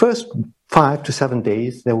in the first 5 to 7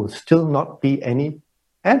 days, there will still not be any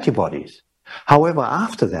antibodies. However,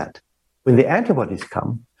 after that, when the antibodies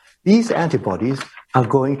come, these antibodies are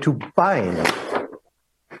going to bind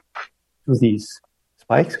to these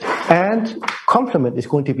spikes, and complement is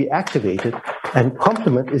going to be activated, and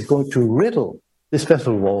complement is going to riddle this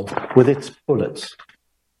vessel wall with its bullets.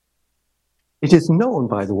 It is known,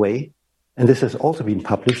 by the way, and this has also been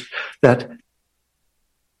published, that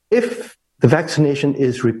if the vaccination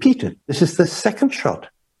is repeated, this is the second shot,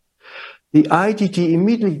 the IgG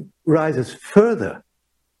immediately rises further,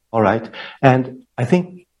 all right? And I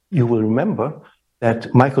think you will remember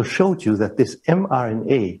that Michael showed you that this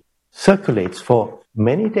mRNA circulates for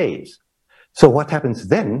many days. So what happens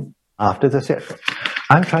then after the session?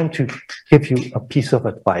 I'm trying to give you a piece of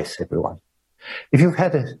advice, everyone. If you've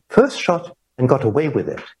had a first shot and got away with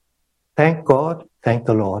it, thank God, thank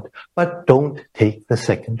the Lord, but don't take the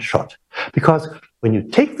second shot. Because when you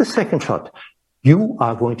take the second shot, you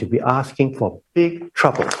are going to be asking for big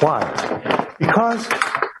trouble. Why? Because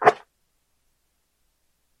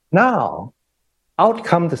now out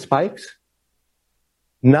come the spikes.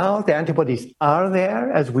 Now the antibodies are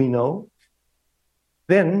there, as we know.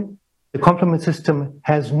 Then the complement system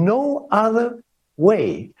has no other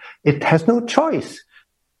way. It has no choice.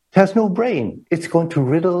 It has no brain. It's going to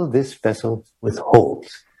riddle this vessel with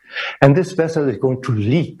holes. And this vessel is going to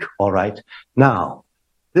leak, all right? Now,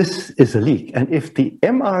 this is a leak. And if the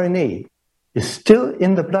mRNA is still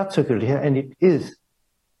in the blood circuit here, and it is,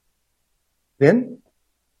 then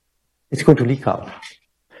it's going to leak out.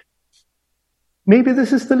 Maybe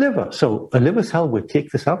this is the liver. So a liver cell will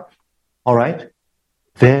take this up, all right?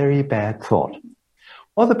 Very bad thought.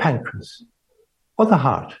 Or the pancreas, or the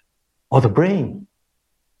heart, or the brain.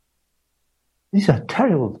 These are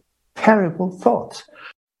terrible, terrible thoughts.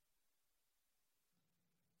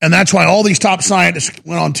 And that's why all these top scientists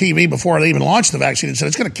went on TV before they even launched the vaccine and said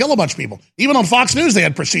it's going to kill a bunch of people. Even on Fox News, they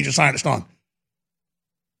had prestigious scientists on.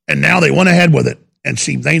 And now they went ahead with it. And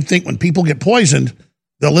see, they think when people get poisoned,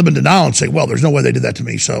 they'll live in denial and say, well, there's no way they did that to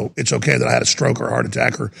me, so it's okay that I had a stroke or a heart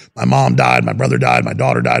attack, or my mom died, my brother died, my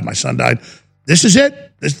daughter died, my son died. This is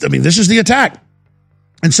it. This is the attack.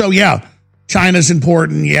 And so, yeah, China's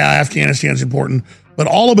important. Yeah, Afghanistan's important. But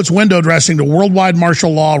all of its window dressing to worldwide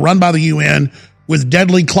martial law run by the UN with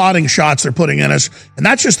deadly clotting shots they're putting in us. And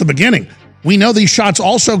that's just the beginning. We know these shots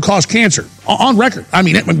also cause cancer on record. I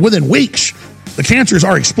mean, within weeks, the cancers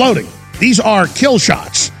are exploding. These are kill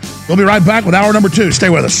shots. We'll be right back with hour number 2. Stay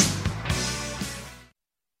with us.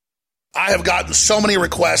 I have gotten so many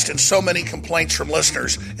requests and so many complaints from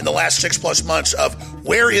listeners in the last 6+ months of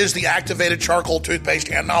where is the activated charcoal toothpaste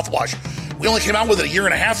and mouthwash. We only came out with it a year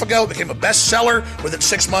and a half ago. It became a bestseller within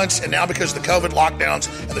 6 months, and now because of the COVID lockdowns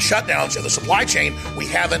and the shutdowns and the supply chain, we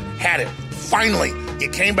haven't had it. Finally,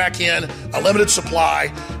 it came back in, a limited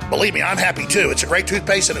supply. Believe me, I'm happy too. It's a great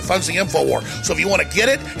toothpaste and it funds the InfoWar. So if you want to get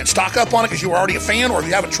it and stock up on it because you were already a fan, or if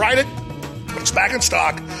you haven't tried it, it's back in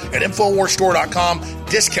stock at InfoWarsStore.com,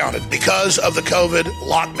 discounted because of the COVID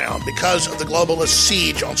lockdown, because of the globalist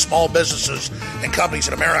siege on small businesses and companies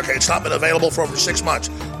in America. It's not been available for over 6 months,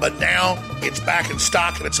 but now it's back in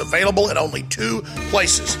stock and it's available at only 2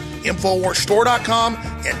 places, InfoWarsStore.com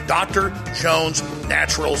and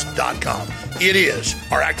DrJonesNaturals.com. It is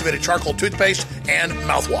our activated charcoal toothpaste and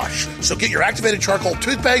mouthwash. So get your activated charcoal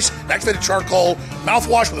toothpaste, activated charcoal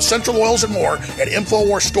mouthwash with essential oils and more at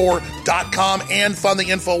InfoWarsStore.com and fund the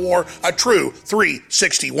InfoWar, a true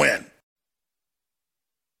 360 win.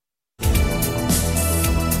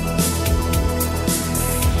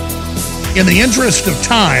 In the interest of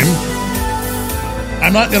time,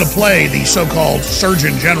 I'm not going to play the so-called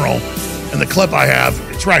Surgeon General in the clip I have.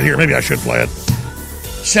 It's right here. Maybe I should play it.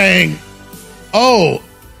 Saying, oh,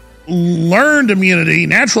 learned immunity,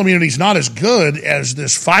 natural immunity is not as good as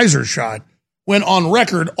this Pfizer shot, when on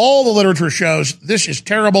record, all the literature shows this is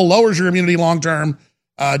terrible, lowers your immunity long-term,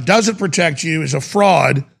 doesn't protect you, is a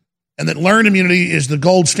fraud, and that learned immunity is the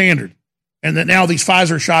gold standard. And that now these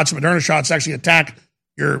Pfizer shots and Moderna shots actually attack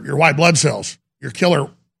your white blood cells, your killer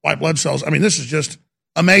white blood cells. I mean, this is just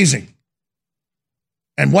amazing.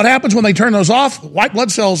 And what happens when they turn those off? White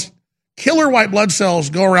blood cells, killer white blood cells,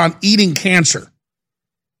 go around eating cancer.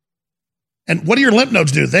 And what do your lymph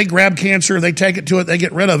nodes do? They grab cancer, they take it to it, they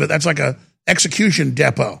get rid of it. That's like a execution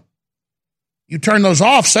depot. You turn those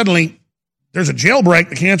off, suddenly there's a jailbreak,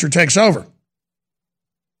 the cancer takes over.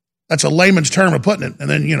 That's a layman's term of putting it. And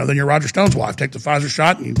then, then you're Roger Stone's wife. Take the Pfizer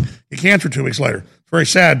shot and you get cancer 2 weeks later. It's very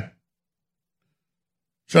sad.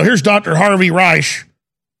 So here's Dr. Harvey Reich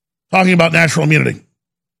talking about natural immunity.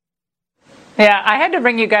 Yeah, I had to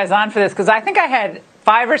bring you guys on for this because I think I had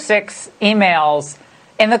 5 or 6 emails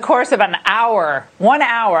in the course of an hour, 1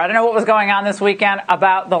 hour. I don't know what was going on this weekend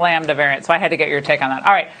about the Lambda variant, so I had to get your take on that.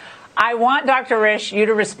 All right. I want, Dr. Risch, you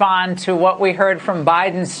to respond to what we heard from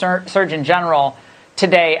Biden's Surgeon General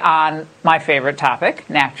today on my favorite topic,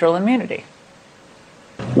 natural immunity.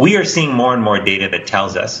 We are seeing more and more data that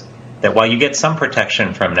tells us that while you get some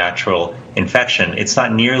protection from natural infection, it's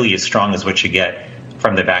not nearly as strong as what you get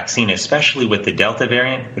from the vaccine, especially with the Delta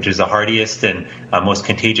variant, which is the hardiest and most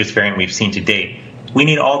contagious variant we've seen to date. We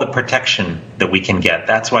need all the protection that we can get.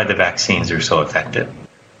 That's why the vaccines are so effective.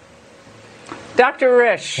 Dr.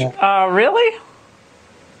 Risch, really?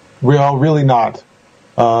 Well, really not.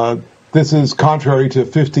 This is contrary to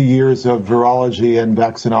 50 years of virology and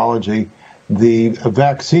vaccinology. The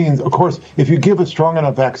vaccines, of course, if you give a strong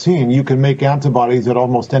enough vaccine, you can make antibodies at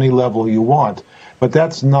almost any level you want. But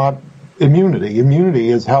that's not immunity. Immunity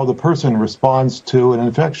is how the person responds to an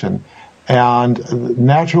infection. And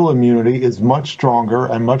natural immunity is much stronger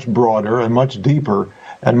and much broader and much deeper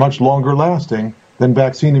and much longer lasting than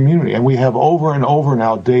vaccine immunity. And we have over and over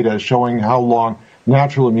now data showing how long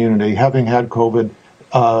natural immunity, having had COVID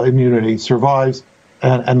immunity, survives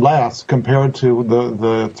and lasts compared to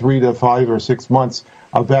the 3 to 5 or 6 months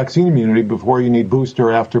of vaccine immunity before you need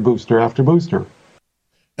booster after booster after booster.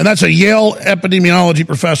 And that's a Yale epidemiology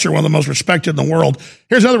professor, one of the most respected in the world.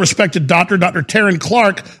 Here's another respected doctor, Dr. Taryn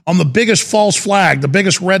Clark, on the biggest false flag, the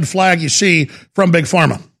biggest red flag you see from Big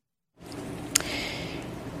Pharma.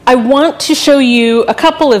 I want to show you a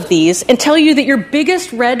couple of these and tell you that your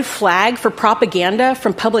biggest red flag for propaganda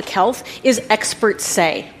from public health is experts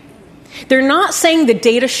say. They're not saying the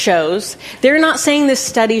data shows. They're not saying this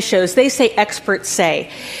study shows. They say experts say.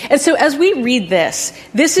 And so as we read this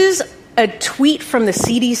is a tweet from the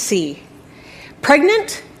CDC.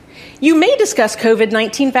 Pregnant? You may discuss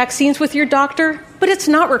COVID-19 vaccines with your doctor, but it's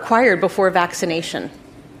not required before vaccination.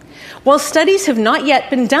 While studies have not yet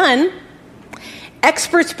been done,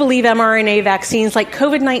 experts believe mRNA vaccines like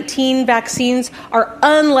COVID-19 vaccines are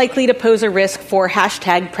unlikely to pose a risk for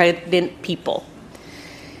 #pregnant people.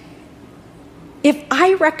 If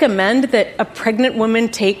I recommend that a pregnant woman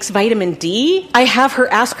takes vitamin D, I have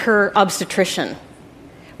her ask her obstetrician.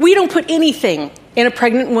 We don't put anything in a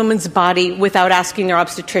pregnant woman's body without asking their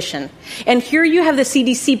obstetrician. And here you have the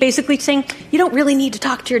CDC basically saying, you don't really need to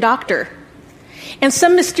talk to your doctor. And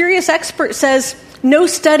some mysterious expert says, no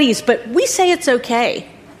studies, but we say it's okay.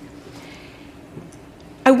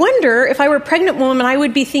 I wonder if I were a pregnant woman, I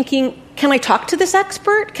would be thinking, can I talk to this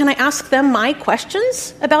expert? Can I ask them my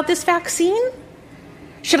questions about this vaccine?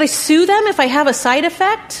 Should I sue them if I have a side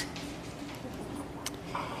effect?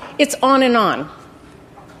 It's on and on.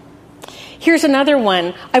 Here's another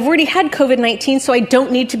one. I've already had COVID-19, so I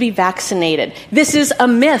don't need to be vaccinated. This is a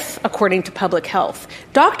myth, according to public health.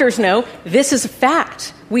 Doctors know this is a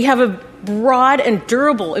fact. We have a broad and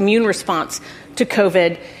durable immune response to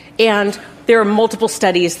COVID, and there are multiple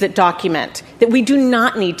studies that document that we do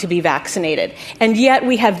not need to be vaccinated. And yet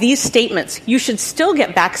we have these statements. You should still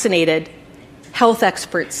get vaccinated, health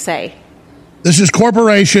experts say. This is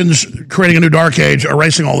corporations creating a new dark age,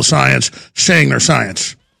 erasing all the science, saying their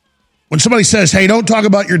science. When somebody says, hey, don't talk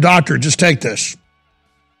about your doctor, just take this.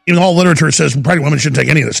 Even all literature says pregnant women shouldn't take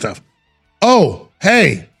any of this stuff. Oh,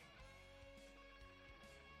 hey,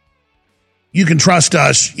 you can trust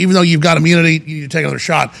us. Even though you've got immunity, you need to take another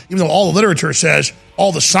shot. Even though all the literature says,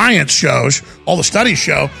 all the science shows, all the studies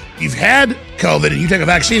show, you've had COVID and you take a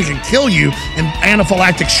vaccine, it can kill you in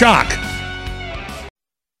anaphylactic shock.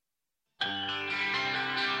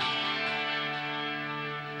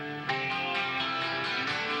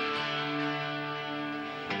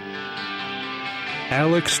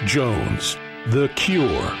 Alex Jones, the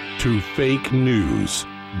cure to fake news,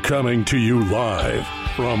 coming to you live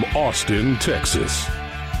from Austin, Texas.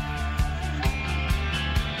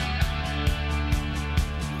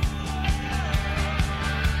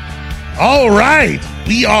 All right,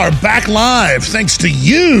 we are back live thanks to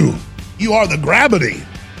you. You are the gravity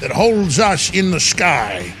that holds us in the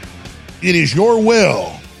sky. It is your will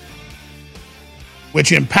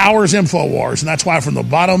which empowers InfoWars, and that's why from the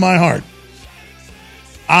bottom of my heart,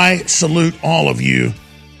 I salute all of you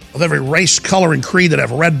of every race, color, and creed that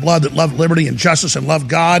have red blood, that love liberty and justice and love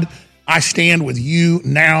God. I stand with you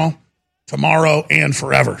now, tomorrow, and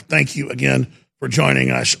forever. Thank you again for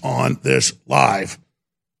joining us on this live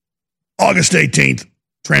August 18th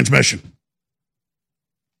transmission.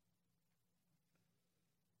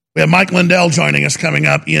 We have Mike Lindell joining us coming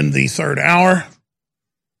up in the third hour.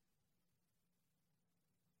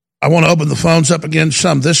 I want to open the phones up again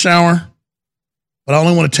some this hour. But I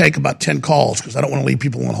only want to take about 10 calls because I don't want to leave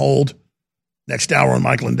people on hold next hour when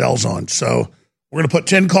Mike Lindell's on. So we're going to put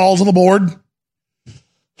 10 calls on the board,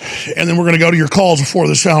 and then we're going to go to your calls before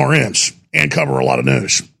this hour ends and cover a lot of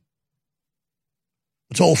news.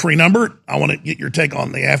 The toll-free number, I want to get your take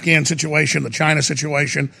on the Afghan situation, the China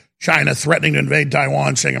situation, China threatening to invade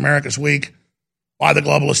Taiwan, saying America's weak, why the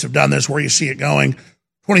globalists have done this, where you see it going,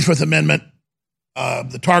 25th Amendment,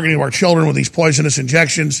 the targeting of our children with these poisonous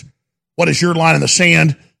injections. What is your line in the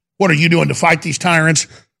sand? What are you doing to fight these tyrants?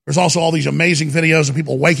 There's also all these amazing videos of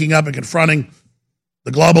people waking up and confronting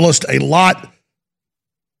the globalist. A lot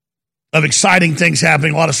of exciting things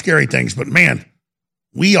happening, a lot of scary things. But man,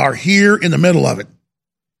 we are here in the middle of it.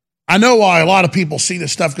 I know why a lot of people see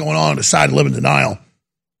this stuff going on and decide to live in denial.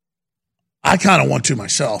 I kind of want to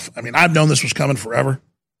myself. I mean, I've known this was coming forever.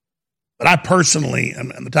 But I personally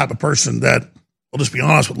am the type of person that will just be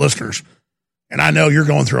honest with listeners. And I know you're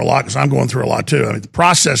going through a lot because I'm going through a lot too. I mean,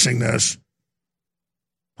 processing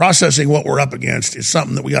what we're up against is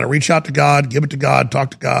something that we got to reach out to God, give it to God,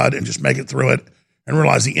 talk to God, and just make it through it and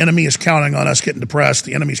realize the enemy is counting on us getting depressed.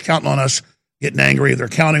 The enemy's counting on us getting angry. They're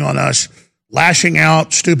counting on us lashing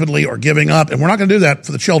out stupidly or giving up. And we're not going to do that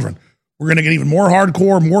for the children. We're going to get even more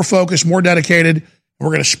hardcore, more focused, more dedicated. And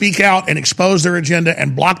we're going to speak out and expose their agenda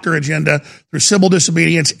and block their agenda through civil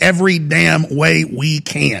disobedience every damn way we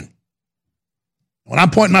can. When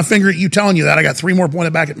I'm pointing my finger at you telling you that, I got three more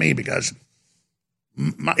pointed back at me because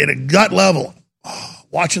at a gut level,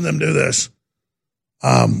 watching them do this,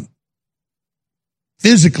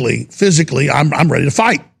 physically, I'm ready to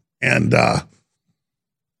fight. And that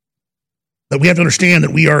we have to understand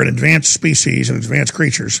that we are an advanced species and advanced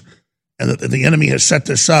creatures, and that the enemy has set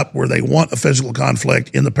this up where they want a physical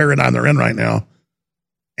conflict in the paradigm they're in right now.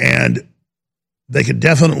 And they could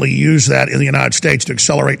definitely use that in the United States to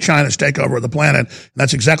accelerate China's takeover of the planet. And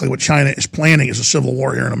that's exactly what China is planning, is a civil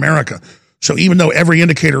war here in America. So even though every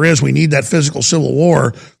indicator is we need that physical civil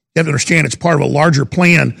war, you have to understand it's part of a larger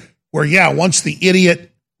plan where, yeah, once the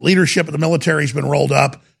idiot leadership of the military has been rolled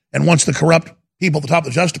up and once the corrupt people at the top of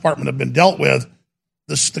the Justice Department have been dealt with,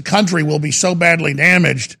 the country will be so badly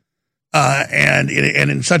damaged and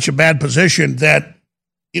in such a bad position that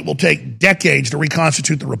it will take decades to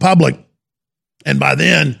reconstitute the republic. And by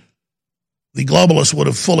then, the globalists would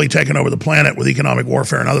have fully taken over the planet with economic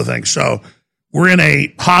warfare and other things. So we're in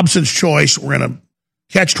a Hobson's choice. We're in a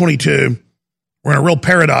catch-22. We're in a real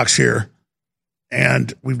paradox here.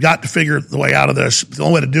 And we've got to figure the way out of this. The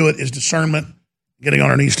only way to do it is discernment, getting on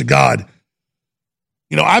our knees to God.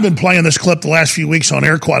 You know, I've been playing this clip the last few weeks on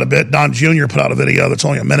air quite a bit. Don Jr. put out a video that's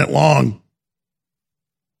only a minute long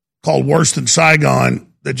called Worse Than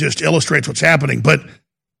Saigon. that just illustrates what's happening. But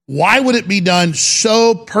why would it be done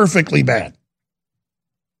so perfectly bad?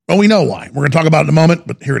 Well, we know why. We're going to talk about it in a moment,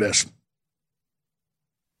 but here it is.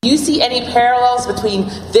 Do you see any parallels between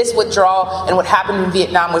this withdrawal and what happened in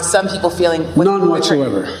Vietnam with some people feeling... None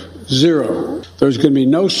whatsoever. Zero. There's going to be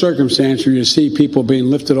no circumstance where you see people being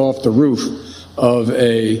lifted off the roof of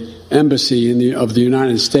a embassy of the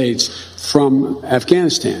United States from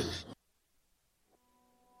Afghanistan.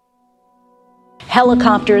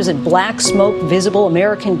 Helicopters and black smoke visible.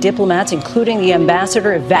 American diplomats, including the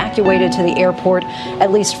ambassador, evacuated to the airport.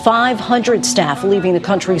 At least 500 staff leaving the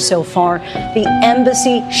country so far. The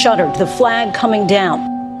embassy shuttered, the flag coming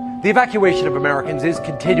down. The evacuation of Americans is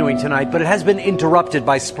continuing tonight, but it has been interrupted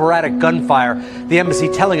by sporadic gunfire. The embassy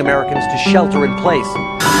telling Americans to shelter in place.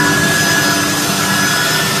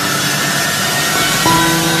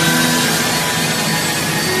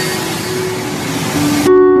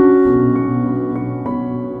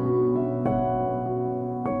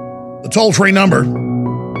 Toll-free number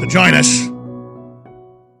to join us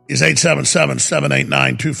is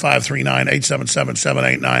 877-789-2539,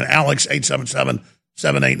 877-789-ALEX,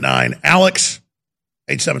 877-789-ALEX,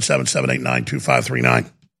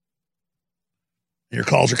 877-789-2539. Your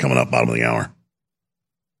calls are coming up bottom of the hour.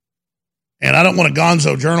 And I don't want to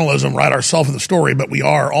gonzo journalism, write ourselves in the story, but we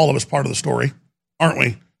are, all of us, part of the story, aren't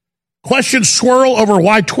we? Questions swirl over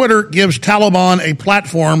why Twitter gives Taliban a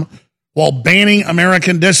platform while banning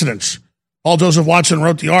American dissidents. Paul Joseph Watson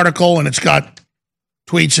wrote the article, and it's got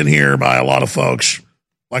tweets in here by a lot of folks,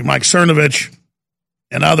 like Mike Cernovich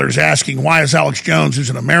and others, asking, why is Alex Jones, who's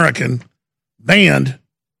an American, banned?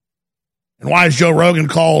 And why is Joe Rogan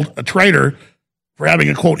called a traitor for having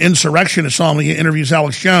a, quote, insurrectionist on when he interviews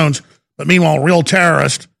Alex Jones, but meanwhile, real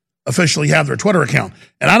terrorists officially have their Twitter account?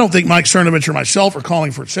 And I don't think Mike Cernovich or myself are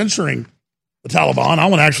calling for censoring the Taliban. I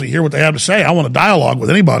want to actually hear what they have to say. I want a dialogue with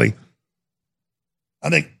anybody. I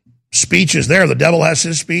think speech is there. The devil has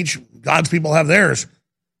his speech. God's people have theirs.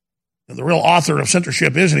 And the real author of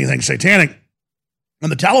censorship is anything satanic.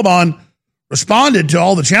 And the Taliban responded to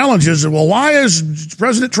all the challenges of, well, why is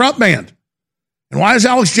President Trump banned? And why is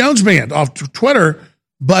Alex Jones banned off Twitter,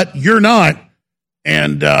 but you're not?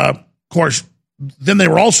 And, of course, then they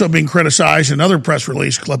were also being criticized. Another press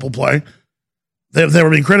release clip will play. They were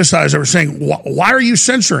being criticized. They were saying, why are you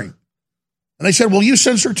censoring? And they said, well, you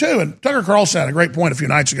censor too. And Tucker Carlson had a great point a few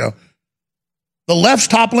nights ago. The left's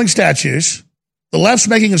toppling statues. The left's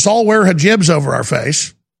making us all wear hijabs over our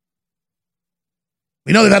face.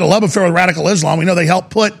 We know they've had a love affair with radical Islam. We know they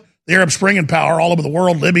helped put the Arab Spring in power all over the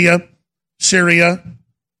world, Libya, Syria.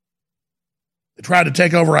 They tried to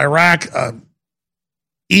take over Iraq,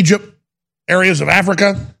 Egypt, areas of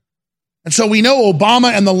Africa. And so we know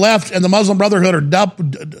Obama and the left and the Muslim Brotherhood are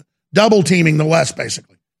double teaming the West,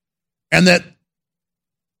 basically. And that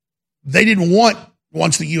they didn't want,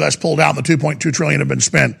 once the U.S. pulled out and the $2.2 trillion had been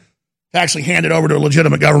spent, to actually hand it over to a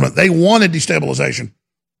legitimate government. They wanted destabilization.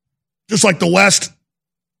 Just like the West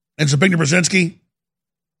and Zbigniew Brzezinski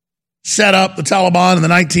set up the Taliban in the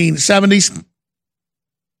 1970s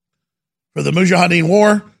for the Mujahideen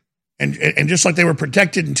War, and just like they were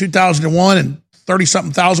protected in 2001 and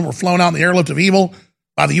 30-something thousand were flown out in the airlift of evil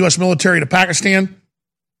by the U.S. military to Pakistan,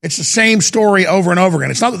 it's the same story over and over again.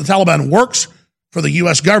 It's not that the Taliban works for the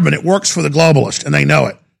U.S. government. It works for the globalist, and they know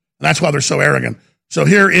it. And that's why they're so arrogant. So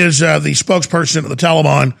here is the spokesperson of the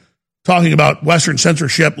Taliban talking about Western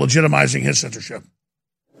censorship, legitimizing his censorship.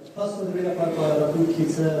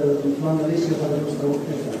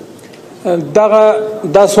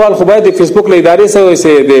 دا سوال خو باید د فیسبوک له ادارې سره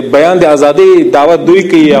چې د بیان د ازادي دعوت دوی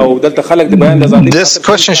کوي او دلته خلک د بیان د ازادي. This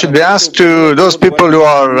question should be asked to those people who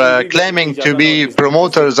are claiming to be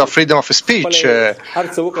promoters of freedom of speech,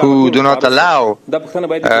 who do not allow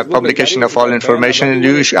publication of all information.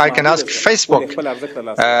 I can ask Facebook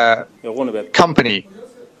company.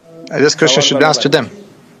 This question should be asked to them.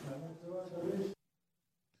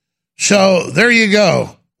 So there you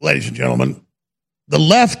go, ladies and gentlemen. The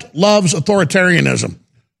left loves authoritarianism.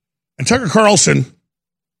 And Tucker Carlson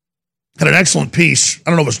had an excellent piece. I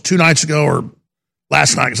don't know if it was 2 nights ago or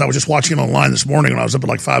last night, because I was just watching him online this morning when I was up at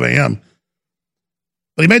like 5 a.m.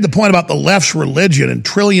 But he made the point about the left's religion and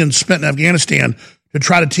trillions spent in Afghanistan to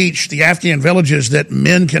try to teach the Afghan villages that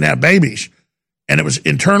men can have babies. And it was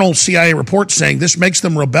internal CIA reports saying this makes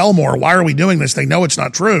them rebel more. Why are we doing this? They know it's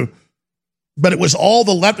not true. But it was all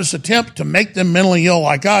the leftist attempt to make them mentally ill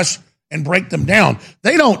like us and break them down.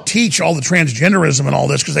 They don't teach all the transgenderism and all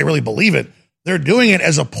this because they really believe it. They're doing it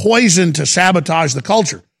as a poison to sabotage the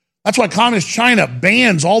culture. That's why Communist China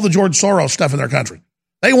bans all the George Soros stuff in their country.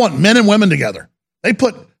 They want men and women together. They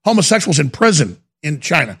put homosexuals in prison in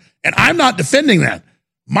China. And I'm not defending that.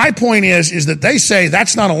 My point is that they say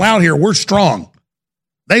that's not allowed here. We're strong.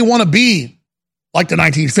 They want to be like the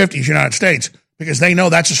 1950s United States because they know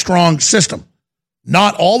that's a strong system.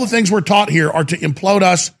 Not all the things we're taught here are to implode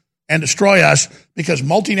us and destroy us because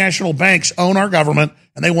multinational banks own our government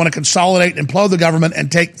and they want to consolidate and implode the government and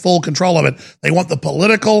take full control of it. They want the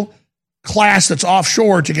political class that's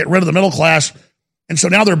offshore to get rid of the middle class. And so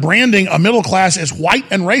now they're branding a middle class as white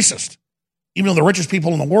and racist, even though the richest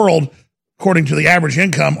people in the world, according to the average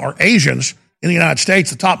income, are Asians in the United States.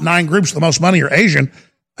 The top 9 groups with the most money are Asian.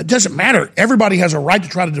 It doesn't matter. Everybody has a right to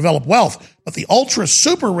try to develop wealth, but the ultra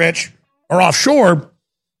super rich are offshore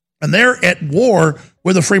and they're at war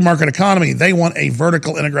with the free market economy. They want a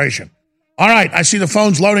vertical integration. All right, I see the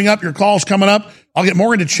phones loading up. Your call's coming up. I'll get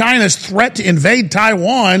more into China's threat to invade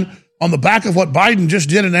Taiwan on the back of what Biden just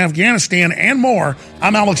did in Afghanistan and more.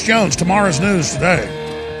 I'm Alex Jones. Tomorrow's News Today.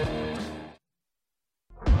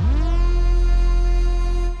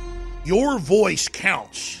 Your voice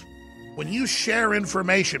counts. When you share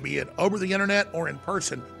information, be it over the internet or in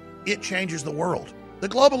person, it changes the world. The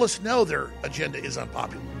globalists know their agenda is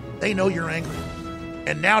unpopular. They know you're angry.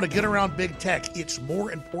 And now to get around big tech, it's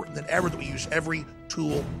more important than ever that we use every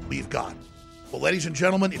tool we've got. Well, ladies and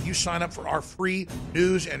gentlemen, if you sign up for our free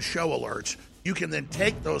news and show alerts, you can then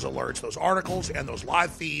take those alerts, those articles, and those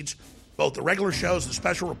live feeds, both the regular shows and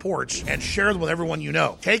special reports, and share them with everyone you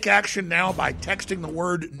know. Take action now by texting the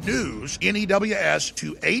word NEWS, N-E-W-S,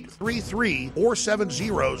 to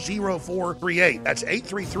 833-470-0438. That's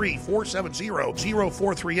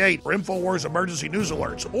 833-470-0438 for InfoWars Emergency News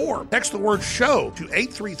Alerts. Or text the word SHOW to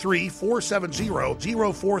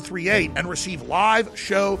 833-470-0438 and receive live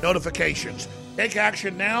show notifications. Take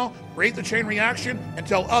action now, create the chain reaction, and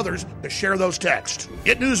tell others to share those texts.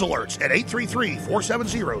 Get news alerts at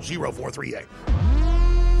 833-470-0438.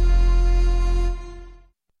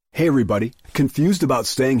 Hey everybody, confused about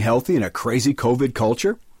staying healthy in a crazy COVID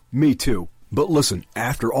culture? Me too. But listen,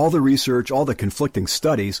 after all the research, all the conflicting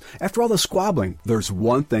studies, after all the squabbling, there's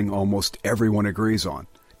one thing almost everyone agrees on.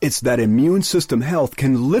 It's that immune system health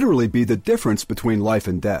can literally be the difference between life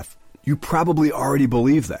and death. You probably already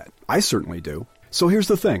believe that. I certainly do. So here's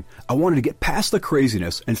the thing. I wanted to get past the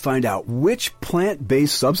craziness and find out which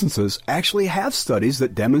plant-based substances actually have studies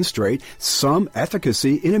that demonstrate some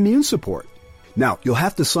efficacy in immune support. Now, you'll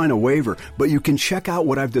have to sign a waiver, but you can check out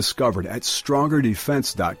what I've discovered at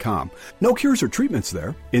StrongerDefense.com. No cures or treatments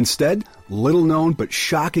there. Instead, little-known but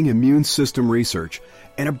shocking immune system research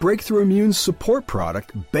and a breakthrough immune support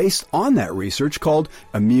product based on that research called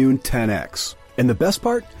Immune 10X. And the best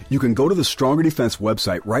part? You can go to the Stronger Defense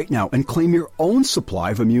website right now and claim your own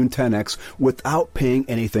supply of Immune 10X without paying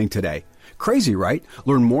anything today. Crazy, right?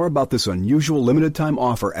 Learn more about this unusual limited time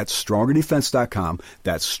offer at StrongerDefense.com.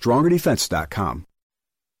 That's StrongerDefense.com.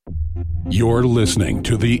 You're listening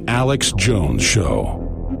to The Alex Jones Show.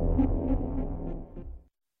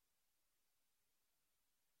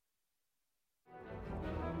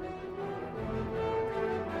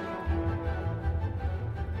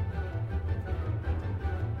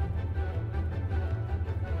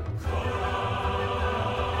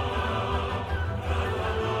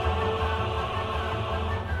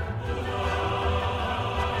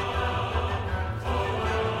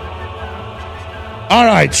 All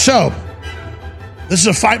right, so this is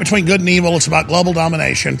a fight between good and evil. It's about global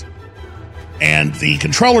domination. And the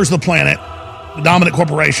controllers of the planet, the dominant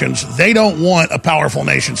corporations, they don't want a powerful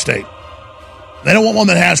nation state. They don't want one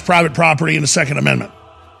that has private property and the Second Amendment.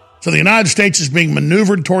 So the United States is being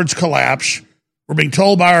maneuvered towards collapse. We're being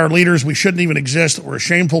told by our leaders we shouldn't even exist, that we're a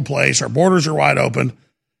shameful place. Our borders are wide open.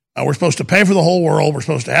 We're supposed to pay for the whole world. We're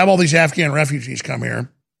supposed to have all these Afghan refugees come here.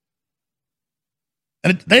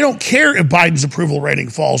 And they don't care if Biden's approval rating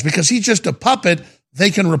falls because he's just a puppet they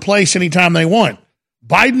can replace anytime they want.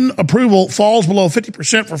 Biden approval falls below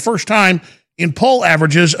 50% for first time in poll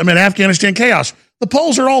averages amid Afghanistan chaos. The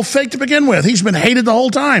polls are all fake to begin with. He's been hated the whole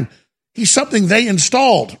time. He's something they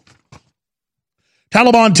installed.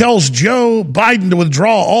 Taliban tells Joe Biden to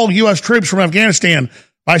withdraw all U.S. troops from Afghanistan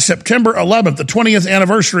by September 11th, the 20th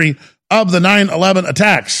anniversary of the 9/11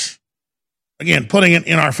 attacks. Again, putting it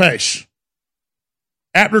in our face.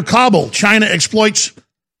 After Kabul, China exploits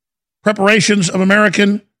preparations of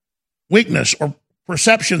American weakness or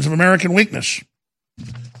perceptions of American weakness.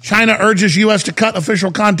 China urges U.S. to cut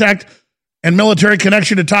official contact and military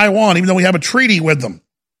connection to Taiwan, even though we have a treaty with them.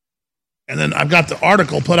 And then I've got the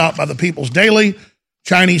article put out by the People's Daily.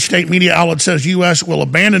 Chinese state media outlet says U.S. will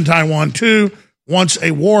abandon Taiwan too once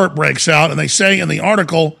a war breaks out. And they say in the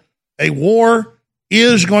article, a war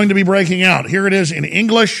is going to be breaking out. Here it is in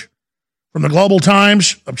English. From the Global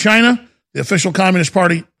Times of China, the official Communist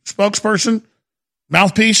Party spokesperson,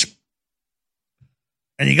 mouthpiece.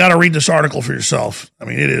 And you got to read this article for yourself. I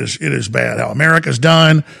mean, it is bad. How America's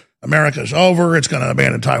done. America's over. It's going to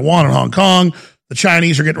abandon Taiwan and Hong Kong. The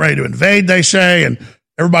Chinese are getting ready to invade, they say, and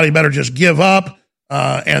everybody better just give up.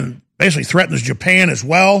 And basically threatens Japan as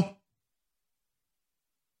well.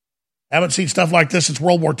 Haven't seen stuff like this since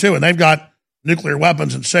World War II, and they've got nuclear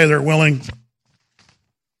weapons and say they're willing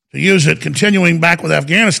to use it. Continuing back with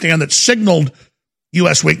Afghanistan, that signaled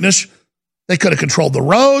U.S. weakness. They could have controlled the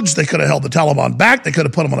roads. They could have held the Taliban back. They could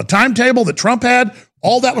have put them on a timetable that Trump had.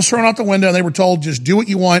 All that was thrown out the window. They were told, just do what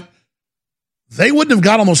you want. They wouldn't have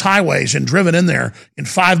got on those highways and driven in there in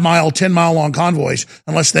 5-mile, 10-mile long convoys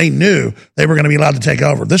unless they knew they were going to be allowed to take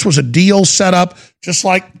over. This was a deal set up just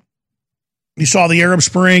like you saw the Arab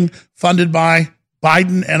Spring, funded by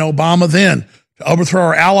Biden and Obama then, to overthrow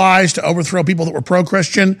our allies, to overthrow people that were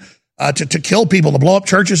pro-Christian, to kill people, to blow up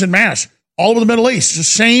churches en masse. All over the Middle East. It's the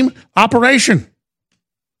same operation.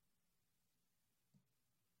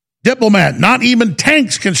 Diplomat, not even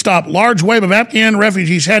tanks can stop large wave of Afghan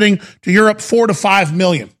refugees heading to Europe, 4 to 5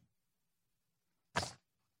 million.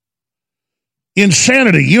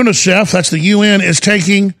 Insanity. UNICEF, that's the UN, is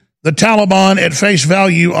taking the Taliban at face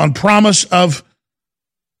value on promise of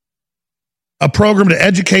a program to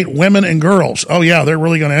educate women and girls. Oh, yeah, they're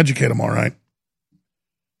really going to educate them, all right.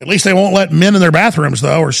 At least they won't let men in their bathrooms,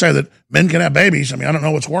 though, or say that men can have babies. I mean, I don't know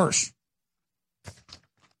what's worse.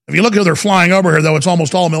 If you look at who they're flying over here, though, it's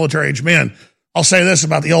almost all military-age men. I'll say this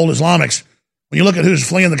about the old Islamics. When you look at who's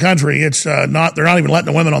fleeing the country, it's they're not even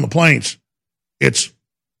letting the women on the planes. It's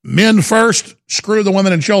men first, screw the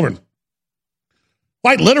women and children.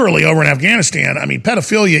 Quite literally over in Afghanistan, I mean,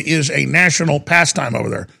 pedophilia is a national pastime over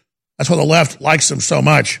there. That's why the left likes them so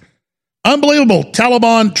much. Unbelievable.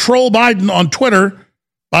 Taliban troll Biden on Twitter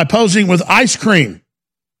by posing with ice cream.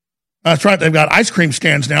 That's right. They've got ice cream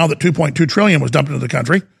stands now that $2.2 trillion was dumped into the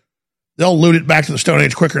country. They'll loot it back to the Stone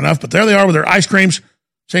Age quicker enough. But there they are with their ice creams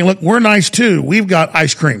saying, look, we're nice too. We've got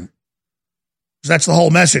ice cream. That's the whole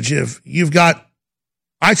message. If you've got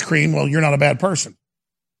ice cream, well, you're not a bad person.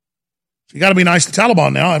 So you got to be nice to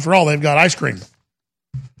Taliban now. After all, they've got ice cream.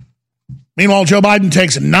 Meanwhile, Joe Biden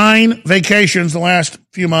takes 9 vacations the last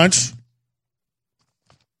few months.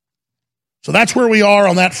 So that's where we are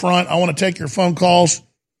on that front. I want to take your phone calls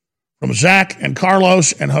from Zach and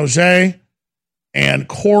Carlos and Jose and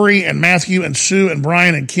Corey and Matthew and Sue and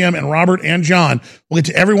Brian and Kim and Robert and John. We'll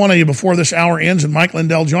get to every one of you before this hour ends and Mike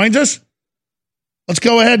Lindell joins us. Let's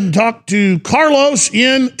go ahead and talk to Carlos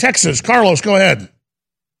in Texas. Carlos, go ahead.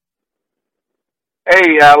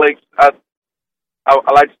 Hey, Alex. I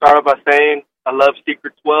like to start off by saying I love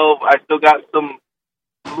Secret 12. I still got some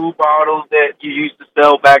blue bottles that you used to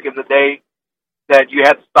sell back in the day that you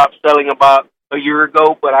had to stop selling about a year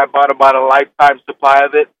ago, but I bought about a lifetime supply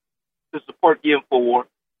of it to support the InfoWar.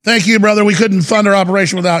 Thank you, brother. We couldn't fund our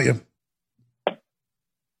operation without you.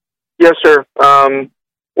 Yes, sir.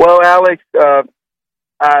 Well, Alex,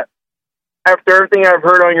 after everything I've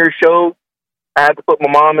heard on your show, I had to put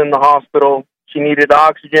my mom in the hospital. She needed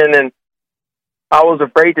oxygen, and I was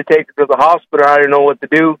afraid to take her to the hospital. I didn't know what to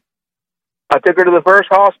do. I took her to the first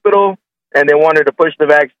hospital, and they wanted to push the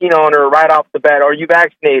vaccine on her right off the bat. Are you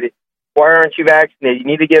vaccinated? Why aren't you vaccinated? You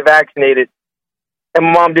need to get vaccinated. And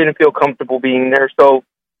my mom didn't feel comfortable being there, so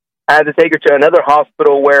I had to take her to another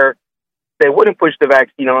hospital where they wouldn't push the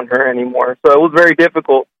vaccine on her anymore. So it was very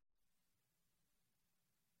difficult.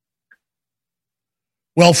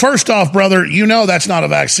 Well, first off, brother, you know that's not a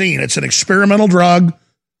vaccine. It's an experimental drug,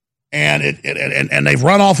 and and they've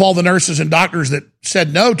run off all the nurses and doctors that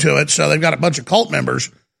said no to it, so they've got a bunch of cult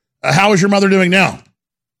members. How is your mother doing now?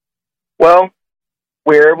 Well,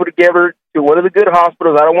 we were able to give her to one of the good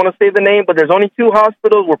hospitals. I don't want to say the name, but there's only 2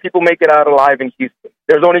 hospitals where people make it out alive in Houston.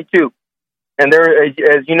 There's only 2. And there,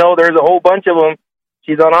 as you know, there's a whole bunch of them.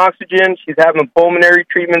 She's on oxygen. She's having pulmonary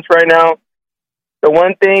treatments right now. The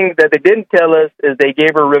one thing that they didn't tell us is they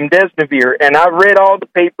gave her remdesivir. And I've read all the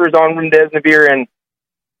papers on remdesivir, and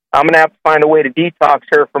I'm going to have to find a way to detox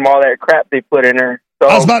her from all that crap they put in her. So,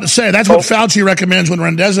 I was about to say, that's what Fauci recommends when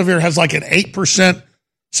remdesivir has like an 8%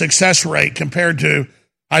 success rate compared to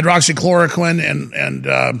hydroxychloroquine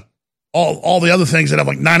and all the other things that have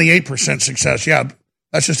like 98% success. Yeah,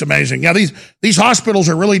 that's just amazing. Yeah, these hospitals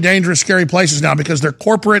are really dangerous, scary places now because they're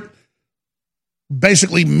corporate,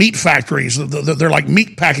 basically meat factories. They're like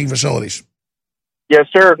meat packing facilities. Yes,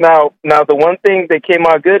 sir. Now, the one thing that came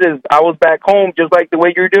out good is I was back home, just like the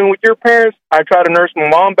way you're doing with your parents. I tried to nurse my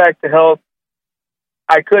mom back to health.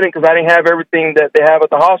 I couldn't because I didn't have everything that they have at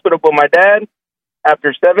the hospital. But my dad,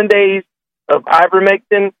 after 7 days of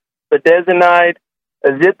ivermectin, budesonide,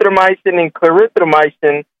 azithromycin, and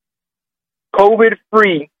clarithromycin,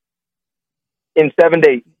 COVID-free in 7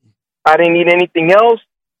 days. I didn't need anything else.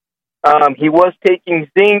 He was taking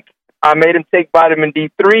zinc. I made him take vitamin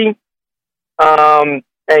D3. And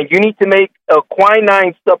you need to make a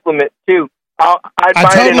quinine supplement, too.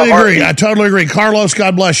 I totally agree. Carlos,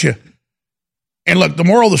 God bless you. And look, the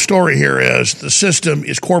moral of the story here is the system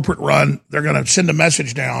is corporate run. They're going to send a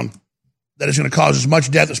message down that is going to cause as much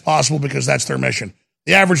death as possible because that's their mission.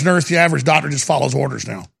 The average nurse, the average doctor just follows orders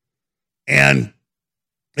now. And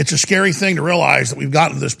it's a scary thing to realize that we've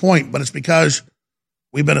gotten to this point, but it's because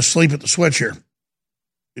we've been asleep at the switch here.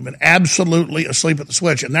 We've been absolutely asleep at the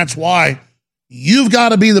switch. And that's why you've got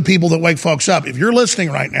to be the people that wake folks up. If you're listening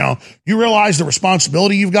right now, you realize the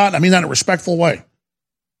responsibility you've got. I mean that in a respectful way.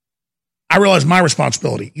 I realize my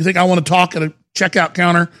responsibility. You think I want to talk at a checkout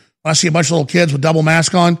counter when I see a bunch of little kids with double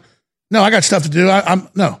mask on? No, I got stuff to do.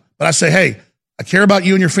 No. But I say, hey, I care about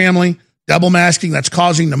you and your family. Double masking, that's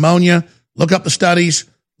causing pneumonia. Look up the studies.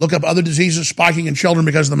 Look up other diseases spiking in children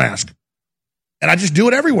because of the mask. And I just do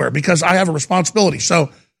it everywhere because I have a responsibility.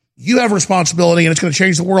 So you have a responsibility, and it's going to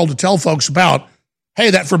change the world to tell folks about,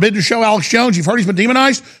 hey, that Forbidden Show, Alex Jones, you've heard he's been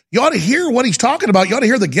demonized. You ought to hear what he's talking about. You ought to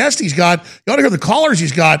hear the guest he's got. You ought to hear the callers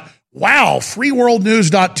he's got. Wow,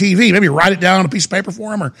 freeworldnews.tv. Maybe write it down on a piece of paper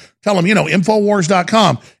for him or tell him,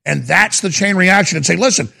 Infowars.com. And that's the chain reaction. And say,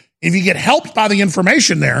 listen, if you get helped by the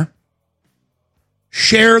information there,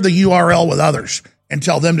 share the URL with others and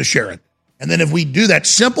tell them to share it. And then if we do that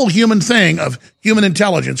simple human thing of human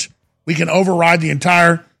intelligence, we can override the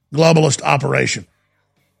entire globalist operation.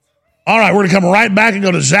 All right, we're going to come right back and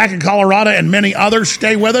go to Zach in Colorado and many others.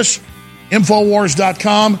 Stay with us.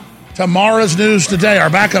 Infowars.com. Tomorrow's News Today, our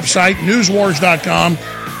backup site, newswars.com,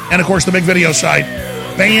 and, of course, the big video site,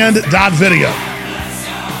 band.video.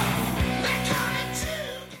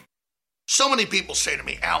 So many people say to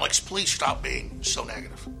me, Alex, please stop being so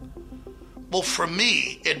negative. Well, for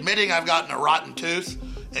me, admitting I've gotten a rotten tooth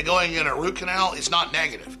and going in a root canal is not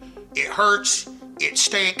negative. It hurts. It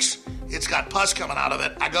stinks. It's got pus coming out of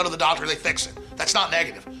it. I go to the doctor, they fix it. That's not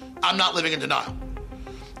negative. I'm not living in denial.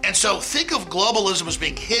 And so think of globalism as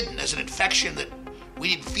being hidden as an infection that we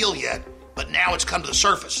didn't feel yet, but now it's come to the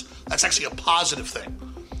surface. That's actually a positive thing.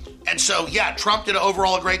 And so, yeah, Trump did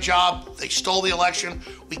overall a great job. They stole the election.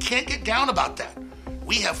 We can't get down about that.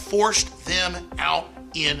 We have forced them out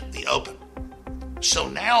in the open. So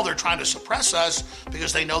now they're trying to suppress us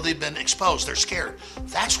because they know they've been exposed. They're scared.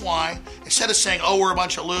 That's why, instead of saying, oh, we're a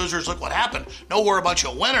bunch of losers, look what happened. No, we're a bunch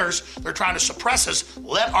of winners. They're trying to suppress us.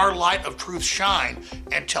 Let our light of truth shine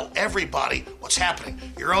and tell everybody what's happening.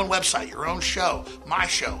 Your own website, your own show, my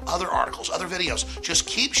show, other articles, other videos. Just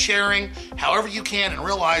keep sharing however you can and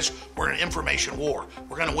realize we're in an information war.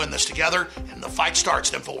 We're going to win this together, and the fight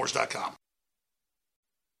starts at Infowars.com.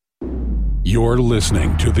 You're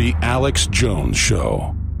listening to The Alex Jones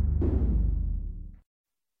Show.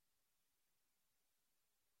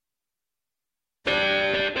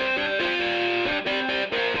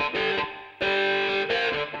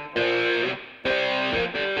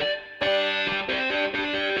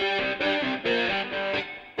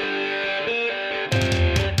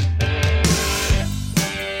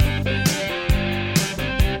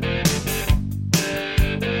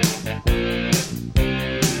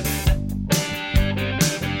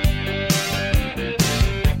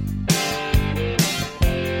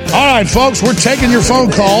 All right, folks, we're taking your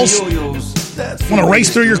phone calls. I want to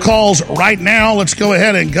race through your calls right now. Let's go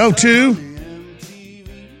ahead and go to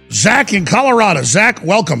Zach in Colorado. Zach,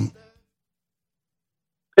 welcome.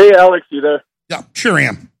 Hey, Alex, you there? Yeah, sure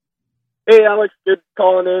am. Hey, Alex, good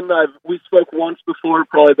calling in. We spoke once before,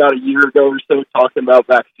 probably about a year ago or so, talking about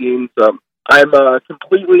vaccines. I'm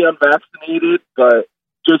completely unvaccinated, but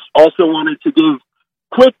just also wanted to give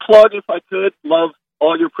quick plug if I could. Love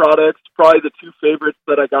all your products. Probably the two favorites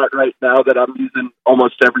that I got right now that I'm using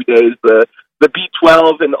almost every day is the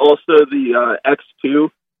B12 and also the X2.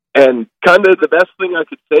 And kind of the best thing I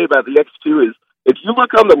could say about the X2 is if you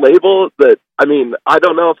look on the label, I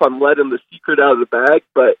don't know if I'm letting the secret out of the bag,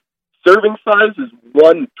 but serving size is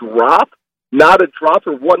one drop, not a drop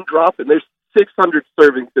or one drop, and there's 600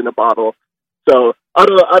 servings in a bottle. So I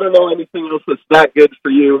don't know anything else that's that good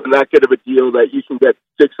for you and that good of a deal that you can get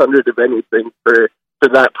 600 of anything for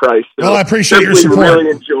that price. So well, I appreciate your support. Really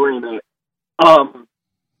enjoying it.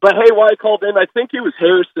 But hey, why I called in, I think it was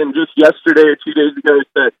Harrison just yesterday or 2 days ago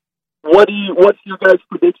said, what's your guys'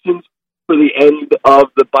 predictions for the end of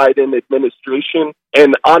the Biden administration?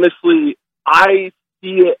 And honestly, I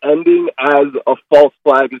see it ending as a false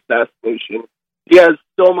flag assassination. He has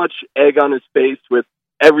so much egg on his face with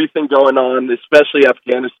everything going on, especially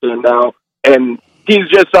Afghanistan now. And he's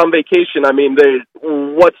just on vacation. I mean,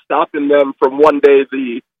 what's stopping them from one day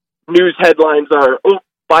the news headlines are, oh,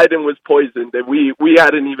 Biden was poisoned, and we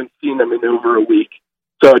hadn't even seen him in over a week.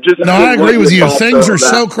 So I agree with you. Things are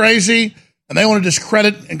so crazy, and they want to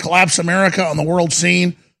discredit and collapse America on the world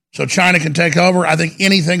scene so China can take over. I think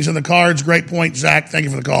anything's in the cards. Great point, Zach. Thank you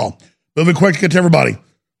for the call. Moving quick to get to everybody.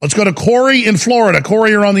 Let's go to Corey in Florida.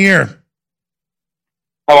 Corey, you're on the air.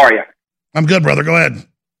 How are you? I'm good, brother. Go ahead.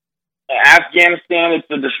 Afghanistan, it's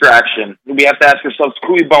a distraction. We have to ask ourselves,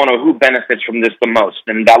 cui bono, who benefits from this the most?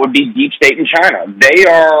 And that would be deep state in China. They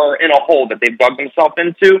are in a hole that they've dug themselves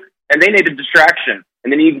into, and they need a distraction,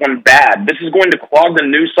 and they need one bad. This is going to clog the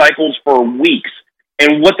news cycles for weeks.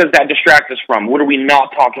 And what does that distract us from? What are we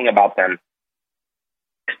not talking about then?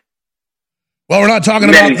 Well, we're not talking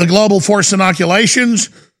about the global forced inoculations.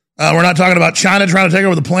 We're not talking about China trying to take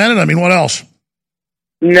over the planet. I mean, what else?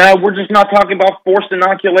 No, we're just not talking about forced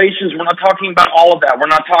inoculations. We're not talking about all of that. We're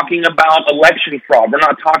not talking about election fraud. We're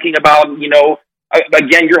not talking about,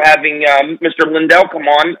 again, you're having Mr. Lindell come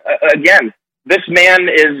on. Again, this man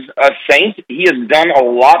is a saint. He has done a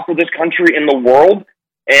lot for this country in the world,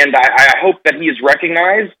 and I hope that he is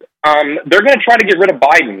recognized. They're going to try to get rid of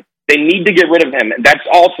Biden. They need to get rid of him. That's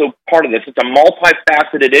also part of this. It's a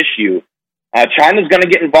multifaceted issue. China's going to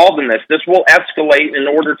get involved in this. This will escalate in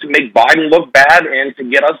order to make Biden look bad and to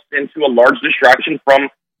get us into a large distraction from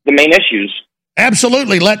the main issues.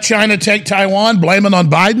 Absolutely. Let China take Taiwan, blame it on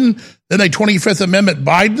Biden, then they 25th Amendment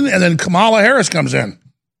Biden, and then Kamala Harris comes in.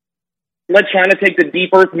 Let China take the deep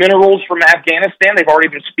earth minerals from Afghanistan. They've already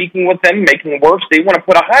been speaking with them, making it worse. They want to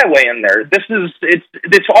put a highway in there.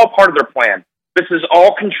 It's all part of their plan. This is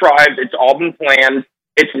all contrived. It's all been planned.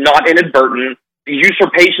 It's not inadvertent. The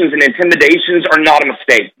usurpations and intimidations are not a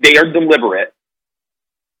mistake. They are deliberate.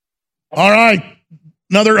 All right.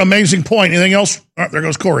 Another amazing point. Anything else? Oh, there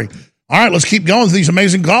goes Corey. All right, let's keep going with these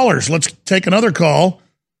amazing callers. Let's take another call.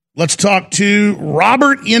 Let's talk to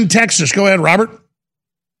Robert in Texas. Go ahead, Robert.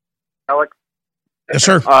 Alex? Yes,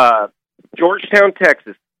 sir. Georgetown,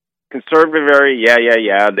 Texas. Conservative area,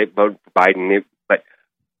 yeah. They voted for Biden. But,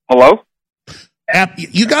 hello?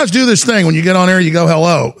 You guys do this thing when you get on air, you go,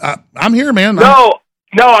 hello. I'm here, man. No,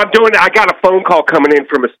 I'm doing it. I got a phone call coming in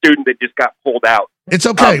from a student that just got pulled out. It's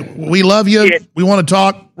okay. We love you. We want to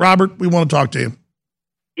talk. Robert, we want to talk to you.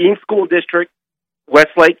 Eaton School District,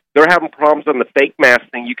 Westlake, they're having problems on the fake mask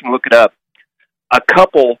thing. You can look it up. A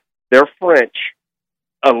couple, they're French.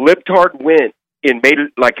 A libtard went and made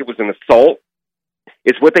it like it was an assault.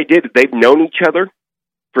 It's what they did. They've known each other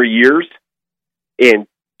for years, and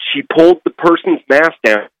she pulled the person's mask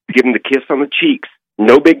down to give him the kiss on the cheeks.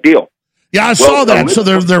 No big deal. Yeah, I saw that. So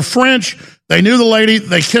they're French. They knew the lady.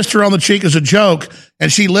 They kissed her on the cheek as a joke,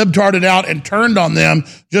 and she libtarded out and turned on them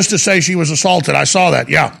just to say she was assaulted. I saw that,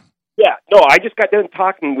 yeah. Yeah, no, I just got done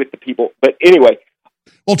talking with the people. But anyway.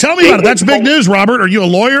 Well, tell me about it. That's big news, Robert. Are you a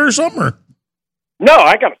lawyer or something? Or? No,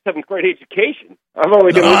 I got a 7th grade education. I've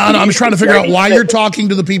only been. I'm just trying to figure out why you're talking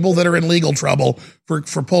to the people that are in legal trouble for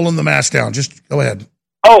pulling the mask down. Just go ahead.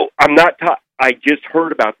 Oh, I'm not. I just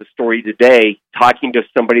heard about the story today, talking to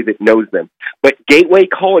somebody that knows them. But Gateway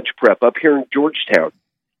College Prep up here in Georgetown,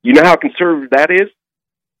 you know how conservative that is?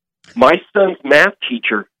 My son's math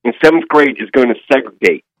teacher in 7th grade is going to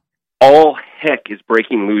segregate. All heck is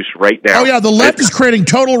breaking loose right now. Oh, yeah, the left is creating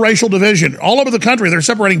total racial division. All over the country, they're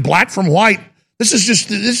separating black from white. This is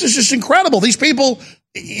just incredible. These people,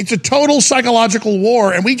 it's a total psychological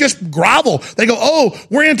war, and we just grovel. They go, oh,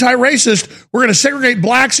 we're anti-racist. We're going to segregate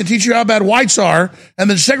blacks and teach you how bad whites are, and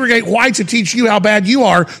then segregate whites and teach you how bad you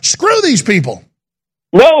are. Screw these people.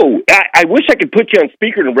 No, I wish I could put you on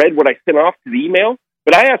speaker and read what I sent off to the email,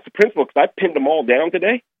 but I asked the principal because I pinned them all down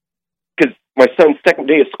today because my son's second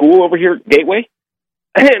day of school over here at Gateway.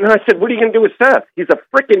 And I said, what are you going to do with Seth? He's a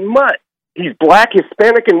freaking mutt. He's black,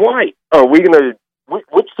 Hispanic, and white. Are we going to,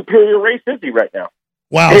 which superior race is he right now?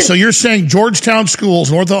 Wow, so you're saying Georgetown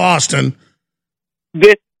schools, north of Austin,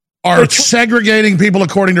 are segregating people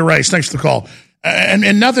according to race. Thanks for the call.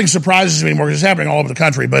 And nothing surprises me anymore because it's happening all over the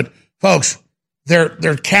country. But, folks, they're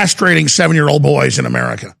castrating 7-year-old boys in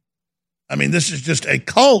America. I mean, this is just a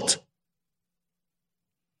cult.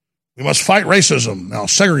 We must fight racism. Now,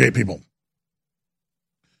 segregate people.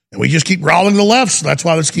 And we just keep growling to the left, so that's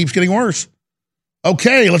why this keeps getting worse.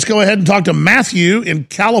 Okay, let's go ahead and talk to Matthew in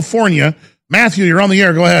California. Matthew, you're on the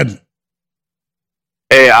air. Go ahead.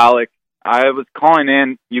 Hey, Alex. I was calling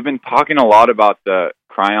in. You've been talking a lot about the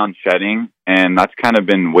cryon shedding, and that's kind of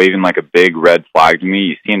been waving like a big red flag to me.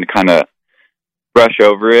 You seem to kind of brush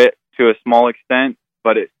over it to a small extent,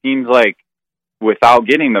 but it seems like without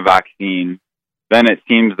getting the vaccine, then it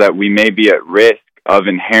seems that we may be at risk of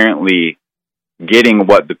inherently getting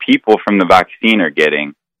what the people from the vaccine are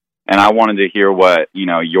getting. And I wanted to hear what,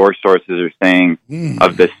 your sources are saying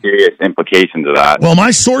of the serious implications of that. Well,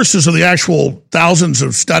 my sources are the actual thousands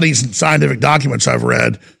of studies and scientific documents I've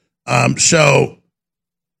read. So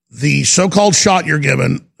the so-called shot you're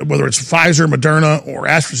given, whether it's Pfizer, Moderna, or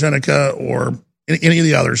AstraZeneca, or any of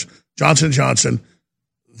the others, Johnson & Johnson,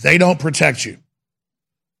 they don't protect you.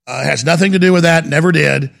 It has nothing to do with that, never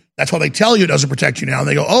did. That's why they tell you it doesn't protect you now. And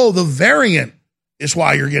they go, oh, the variant is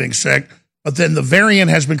why you're getting sick. But then the variant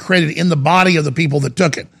has been created in the body of the people that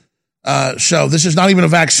took it. So this is not even a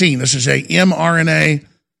vaccine. This is a mRNA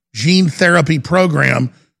gene therapy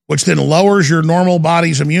program, which then lowers your normal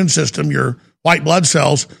body's immune system, your white blood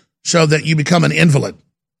cells, so that you become an invalid.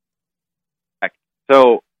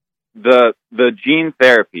 So the gene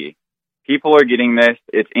therapy, people are getting this,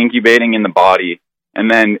 it's incubating in the body, and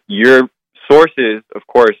then your sources, of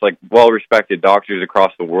course, like well-respected doctors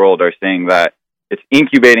across the world are saying that it's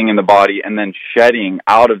incubating in the body and then shedding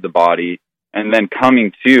out of the body and then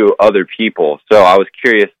coming to other people. So I was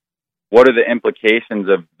curious, what are the implications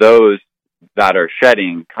of those that are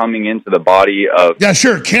shedding coming into the body of... Yeah,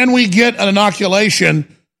 sure. Can we get an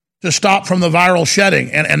inoculation to stop from the viral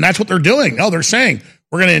shedding? And that's what they're doing. No, they're saying,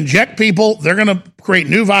 we're going to inject people, they're going to create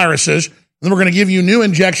new viruses, and then we're going to give you new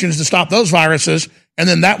injections to stop those viruses, and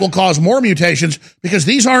then that will cause more mutations, because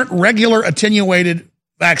these aren't regular attenuated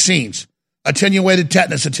vaccines. Attenuated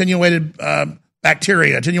tetanus, attenuated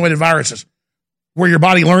bacteria, attenuated viruses, where your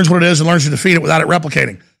body learns what it is and learns to defeat it without it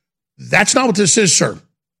replicating. That's not what this is, sir.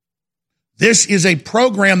 This is a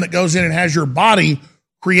program that goes in and has your body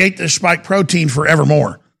create this spike protein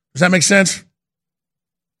forevermore. Does that make sense?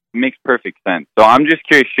 It makes perfect sense. So I'm just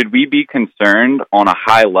curious, should we be concerned on a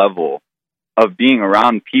high level of being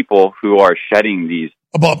around people who are shedding these?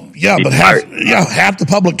 But half the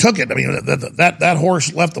public took it. I mean, that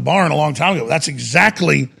horse left the barn a long time ago. That's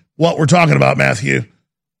exactly what we're talking about, Matthew.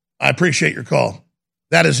 I appreciate your call.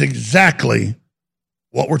 That is exactly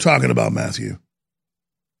what we're talking about, Matthew,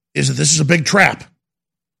 is that this is a big trap.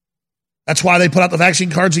 That's why they put out the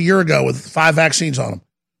vaccine cards a year ago with 5 vaccines on them.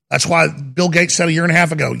 That's why Bill Gates said a year and a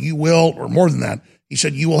half ago, you will, or more than that, he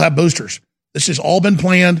said, you will have boosters. This has all been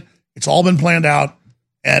planned. It's all been planned out.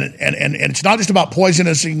 And it's not just about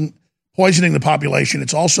poisoning the population.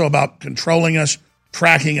 It's also about controlling us,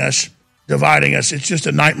 tracking us, dividing us. It's just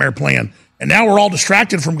a nightmare plan. And now we're all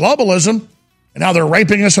distracted from globalism. And now they're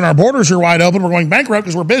raping us and our borders are wide open. We're going bankrupt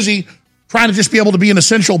because we're busy trying to just be able to be an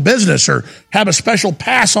essential business or have a special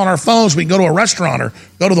pass on our phones. We can go to a restaurant or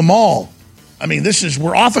go to the mall. I mean,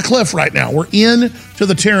 we're off a cliff right now. We're into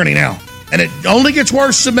the tyranny now. And it only gets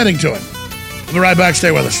worse submitting to it. We'll be right back.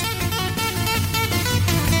 Stay with us.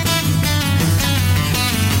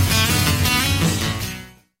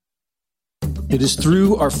 It is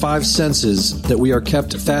through our 5 senses that we are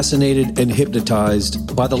kept fascinated and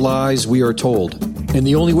hypnotized by the lies we are told. And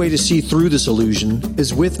the only way to see through this illusion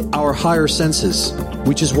is with our higher senses,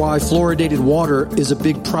 which is why fluoridated water is a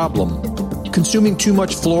big problem. Consuming too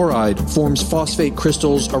much fluoride forms phosphate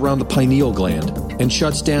crystals around the pineal gland and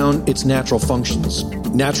shuts down its natural functions.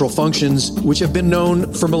 Natural functions which have been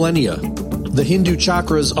known for millennia. The Hindu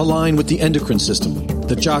chakras align with the endocrine system.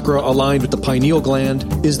 The chakra aligned with the pineal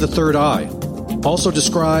gland is the third eye. Also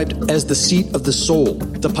described as the seat of the soul,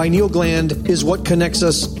 the pineal gland is what connects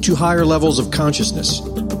us to higher levels of consciousness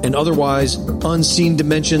and otherwise unseen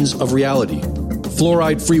dimensions of reality.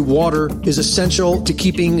 Fluoride-free water is essential to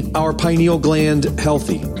keeping our pineal gland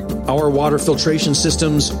healthy. Our water filtration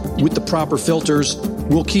systems with the proper filters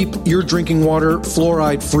will keep your drinking water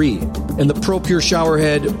fluoride-free, and the ProPure shower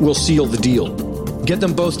head will seal the deal. Get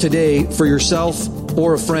them both today for yourself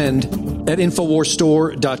or a friend at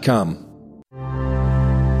InfoWarsStore.com.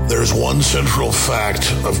 There's one central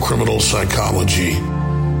fact of criminal psychology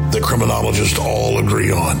that criminologists all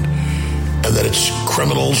agree on, and that it's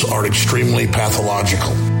criminals are extremely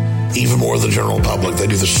pathological, even more than the general public. They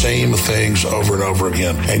do the same things over and over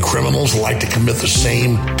again, and criminals like to commit the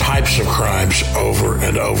same types of crimes over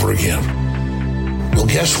and over again. Well,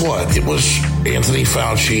 guess what? It was Anthony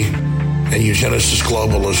Fauci and eugenicist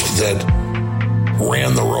globalists that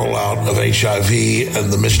ran the rollout of HIV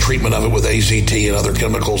and the mistreatment of it with AZT and other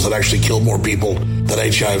chemicals that actually killed more people than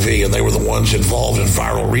HIV. And they were the ones involved in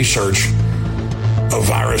viral research of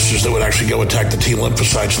viruses that would actually go attack the T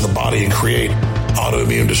lymphocytes in the body and create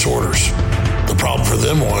autoimmune disorders. The problem for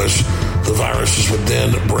them was the viruses would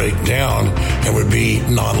then break down and would be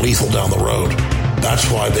non-lethal down the road.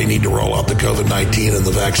 That's why they need to roll out the COVID-19 and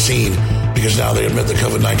the vaccine, because now they admit the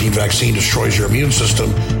COVID-19 vaccine destroys your immune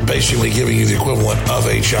system, basically giving you the equivalent of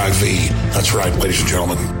HIV. That's right, ladies and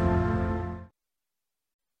gentlemen.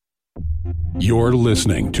 You're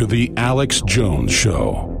listening to The Alex Jones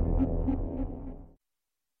Show.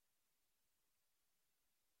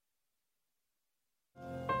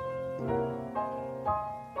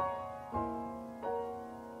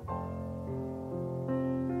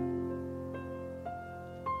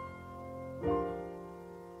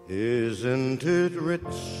 Isn't it rich?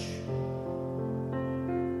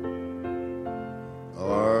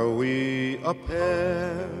 Are we a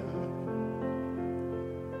pair?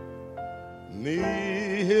 Me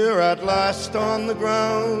here at last on the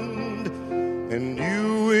ground, and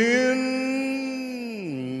you in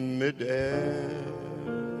midair.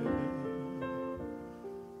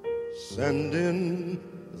 Send in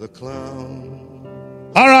the clown.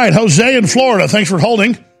 All right, Jose in Florida, thanks for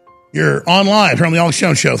holding. You're on live here on the Alex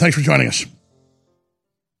Jones Show. Thanks for joining us.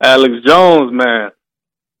 Alex Jones, man.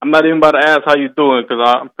 I'm not even about to ask how you doing because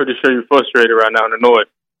I'm pretty sure you're frustrated right now and annoyed.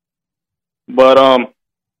 But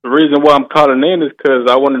the reason why I'm calling in is because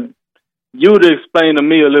I wanted you to explain to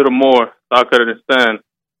me a little more so I could understand.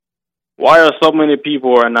 Why are so many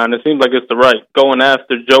people right now, and it seems like it's the right, going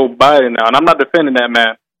after Joe Biden now? And I'm not defending that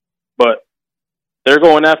man, but they're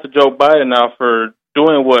going after Joe Biden now for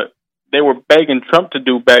doing what they were begging Trump to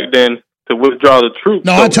do back then, to withdraw the troops.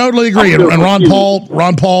 No, so I totally agree. And Ron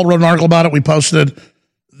Paul wrote an article about it. We posted it.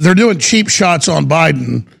 They're doing cheap shots on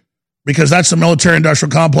Biden because that's the military-industrial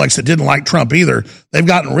complex that didn't like Trump either. They've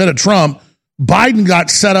gotten rid of Trump. Biden got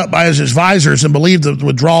set up by his advisors and believed the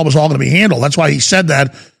withdrawal was all going to be handled. That's why he said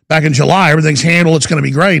that back in July. Everything's handled. It's going to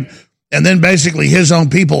be great. And then basically his own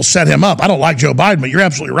people set him up. I don't like Joe Biden, but you're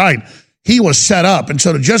absolutely right. He was set up. And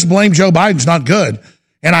so to just blame Joe Biden's not good.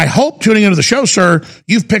 And I hope tuning into the show, sir,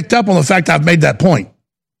 you've picked up on the fact I've made that point.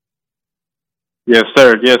 Yes,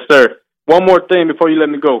 sir. Yes, sir. One more thing before you let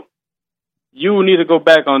me go. You need to go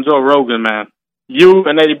back on Joe Rogan, man. You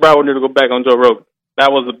and Eddie Broward need to go back on Joe Rogan.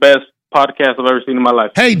 That was the best podcast I've ever seen in my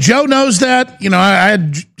life. Hey, Joe knows that. You know, I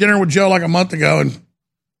had dinner with Joe like a month ago, and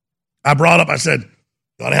I brought up, I said,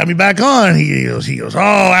 you ought to have me back on. He goes, oh,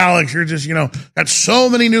 Alex, you're just, got so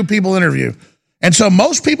many new people to interview. And so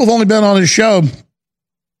most people have only been on his show,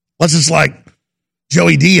 unless it's like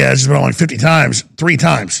Joey Diaz has been on like 3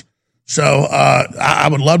 times. So I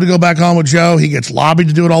would love to go back on with Joe. He gets lobbied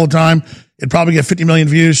to do it all the time. It'd probably get 50 million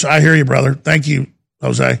views. So I hear you, brother. Thank you,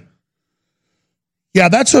 Jose. Yeah,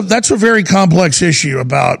 that's a very complex issue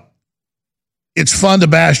about it's fun to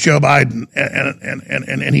bash Joe Biden,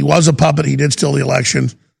 and he was a puppet. He did steal the election,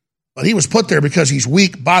 but he was put there because he's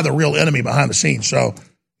weak by the real enemy behind the scenes. So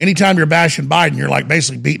anytime you're bashing Biden, you're like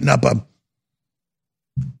basically beating up a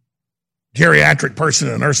geriatric person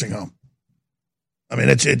in a nursing home. I mean,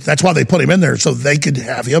 that's why they put him in there, so they could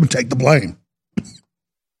have him take the blame.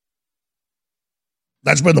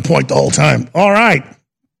 That's been the point the whole time. All right. Let's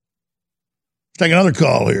take another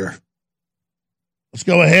call here. Let's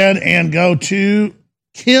go ahead and go to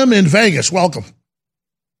Kim in Vegas. Welcome.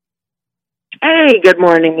 Hey, good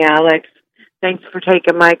morning, Alex. Thanks for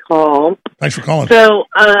taking my call. Thanks for calling. So,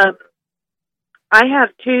 I have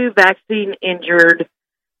 2 vaccine-injured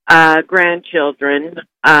grandchildren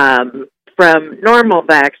from normal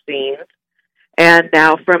vaccines, and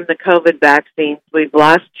now from the COVID vaccines, we've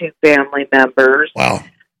lost 2 family members. Wow.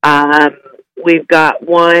 We've got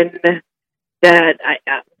one that,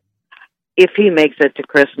 if he makes it to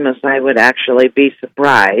Christmas, I would actually be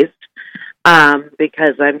surprised,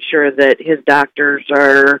 because I'm sure that his doctors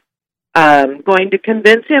are going to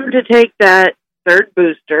convince him to take that 3rd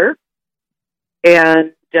booster.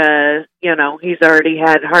 And, he's already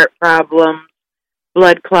had heart problems,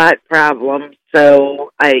 blood clot problems.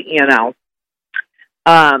 So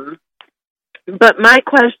but my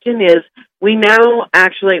question is, we know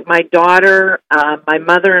actually my daughter, my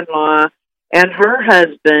mother-in-law, and her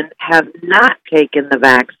husband have not taken the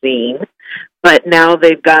vaccine, but now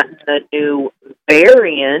they've gotten the new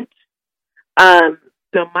variant.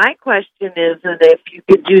 So my question is, and if you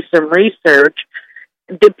could do some research,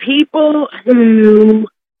 the people who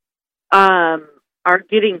are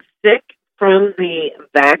getting sick from the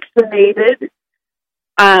vaccinated,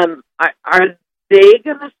 are they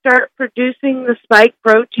going to start producing the spike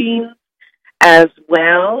proteins as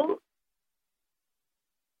well?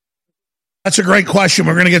 That's a great question.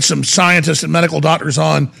 We're going to get some scientists and medical doctors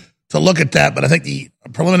on to look at that, but I think the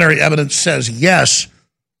preliminary evidence says yes.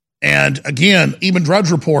 And again, even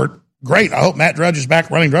Drudge Report, great. I hope Matt Drudge is back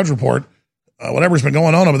running Drudge Report. Whatever's been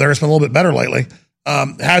going on over there, it's been a little bit better lately.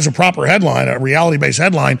 Has a proper headline, a reality-based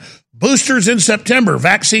headline. Boosters in September,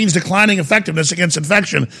 vaccines declining effectiveness against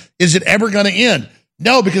infection. Is it ever going to end?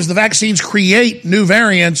 No, because the vaccines create new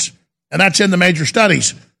variants, and that's in the major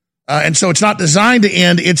studies. And so it's not designed to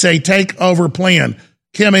end. It's a takeover plan.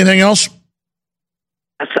 Kim, anything else?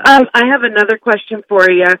 I have another question for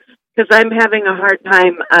you because I'm having a hard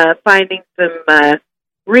time finding some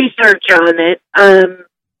research on it.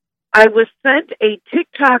 I was sent a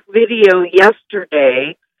TikTok video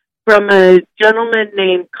yesterday from a gentleman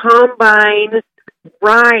named Combine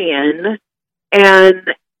Ryan, and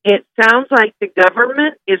it sounds like the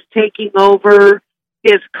government is taking over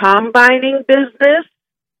his combining business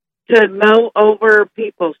to mow over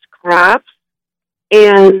people's crops.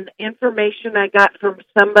 And information I got from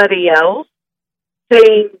somebody else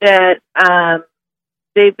saying that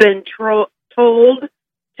they've been told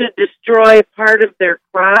to destroy part of their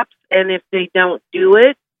crops, and if they don't do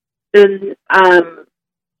it, then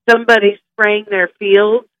somebody's spraying their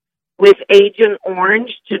fields with Agent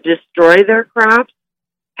Orange to destroy their crops.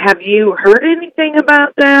 Have you heard anything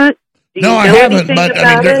about that? No, I haven't, but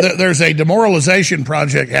I mean, there's a demoralization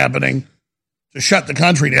project happening to shut the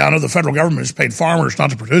country down. I know the federal government has paid farmers not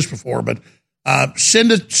to produce before, but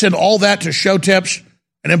send all that to showtips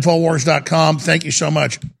and Infowars.com. Thank you so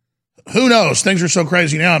much. Who knows? Things are so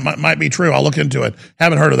crazy now. It might be true. I'll look into it.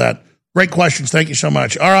 Haven't heard of that. Great questions. Thank you so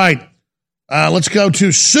much. All right. Let's go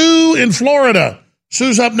to Sue in Florida.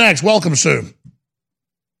 Sue's up next. Welcome, Sue.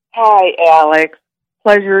 Hi, Alex.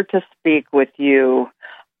 Pleasure to speak with you.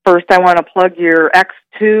 First, I want to plug your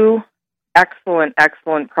X2. Excellent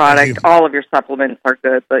product. All of your supplements are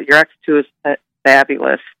good, but your X2 is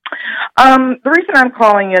fabulous. The reason I'm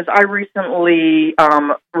calling is I recently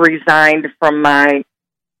resigned from my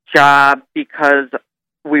job because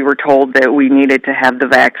we were told that we needed to have the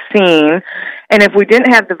vaccine. And if we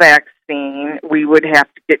didn't have the vaccine, we would have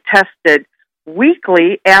to get tested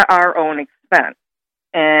weekly at our own expense.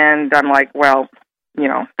 And I'm like, well,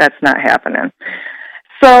 that's not happening.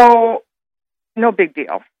 So, no big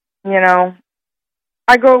deal.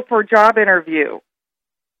 I go for a job interview.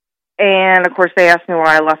 And, of course, they asked me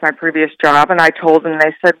why I left my previous job. And I told them,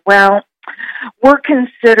 they said, well, we're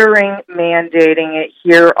considering mandating it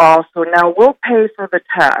here also. Now, we'll pay for the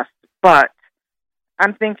test. But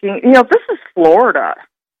I'm thinking, this is Florida.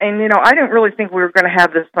 And, I didn't really think we were going to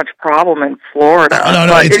have this much problem in Florida.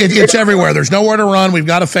 No, it's everywhere. There's nowhere to run. We've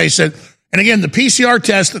got to face it. And again, the PCR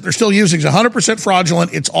test that they're still using is 100%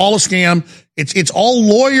 fraudulent. It's all a scam. It's all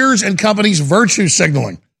lawyers and companies virtue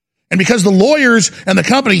signaling. And because the lawyers and the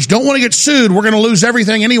companies don't want to get sued, we're going to lose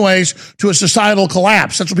everything anyways to a societal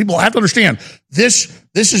collapse. That's what people have to understand. This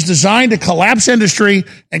is designed to collapse industry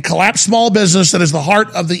and collapse small business that is the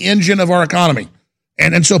heart of the engine of our economy.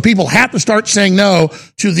 And so people have to start saying no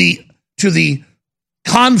to the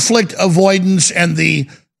conflict avoidance and the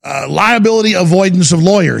liability avoidance of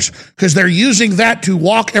lawyers, because they're using that to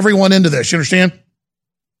walk everyone into this. You understand?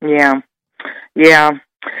 Yeah.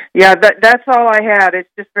 That's all I had. It's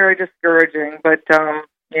just very discouraging, but I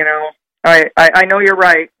know you're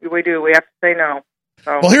right. We do. We have to say no.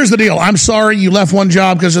 So. Well, here's the deal. I'm sorry you left one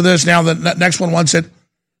job because of this. Now the next one wants it.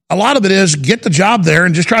 A lot of it is get the job there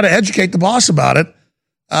and just try to educate the boss about it,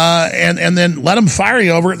 and then let them fire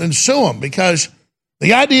you over it, and then sue them, because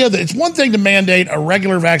the idea that it's one thing to mandate a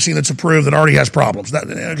regular vaccine that's approved that already has problems.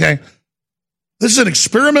 Okay? This is an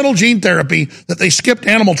experimental gene therapy that they skipped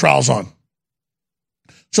animal trials on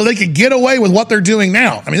so they could get away with what they're doing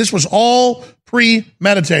now. I mean, this was all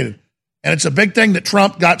premeditated. And it's a big thing that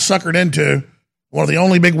Trump got suckered into. One of the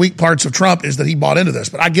only big weak parts of Trump is that he bought into this.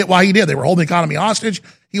 But I get why he did. They were holding the economy hostage.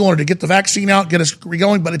 He wanted to get the vaccine out, get us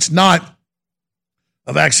going, but it's not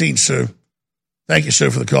a vaccine, Sue. Thank you, Sue,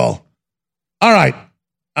 for the call. All right.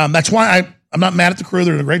 That's why I'm not mad at the crew.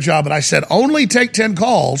 They're doing a great job. But I said only take 10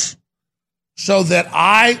 calls so that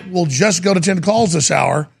I will just go to 10 calls this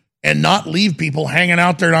hour and not leave people hanging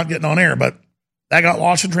out there, not getting on air. But that got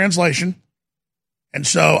lost in translation. And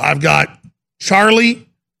so I've got Charlie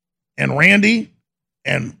and Randy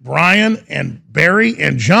and Brian and Barry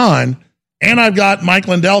and John, and I've got Mike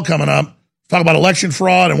Lindell coming up to talk about election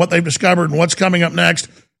fraud and what they've discovered and what's coming up next.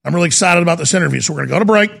 I'm really excited about this interview. So we're going to go to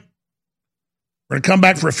break. We're going to come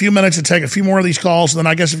back for a few minutes and take a few more of these calls. And then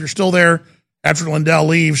I guess if you're still there after Lindell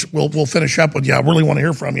leaves, we'll finish up with you. I really want to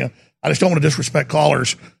hear from you. I just don't want to disrespect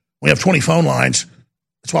callers. We have 20 phone lines.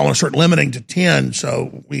 That's why I want to start limiting to 10.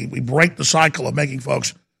 So we break the cycle of making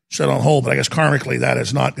folks sit on hold. But I guess karmically that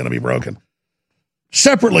is not going to be broken.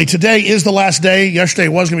 Separately, today is the last day. Yesterday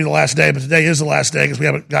was going to be the last day, but today is the last day because we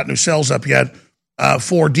haven't got new sales up yet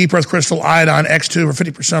for Deep Earth Crystal Iodine X2 for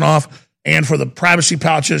 50% off, and for the privacy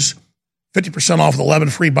pouches, 50% off with 11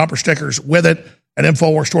 free bumper stickers with it at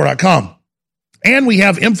InfoWarsStore.com. And we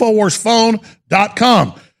have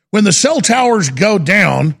InfoWarsPhone.com. When the cell towers go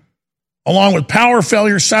down, along with power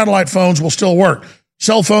failures, satellite phones will still work.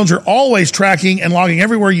 Cell phones are always tracking and logging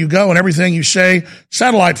everywhere you go and everything you say.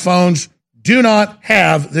 Satellite phones do not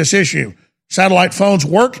have this issue. Satellite phones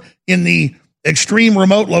work in the extreme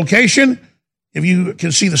remote location. If you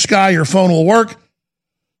can see the sky, your phone will work.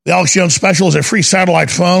 The Alex Jones Special is a free satellite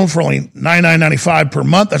phone for only $99.95 per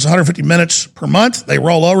month. That's 150 minutes per month. They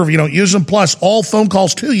roll over if you don't use them. Plus, all phone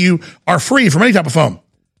calls to you are free from any type of phone.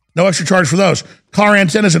 No extra charge for those. Car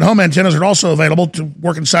antennas and home antennas are also available to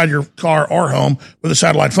work inside your car or home with a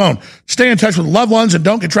satellite phone. Stay in touch with loved ones and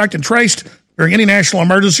don't get tracked and traced during any national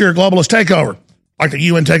emergency or globalist takeover, like the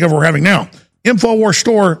UN takeover we're having now.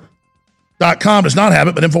 InfoWarsStore.com does not have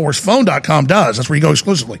it, but InfoWarsPhone.com does. That's where you go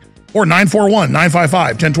exclusively. Or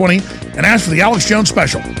 941-955-1020 and ask for the Alex Jones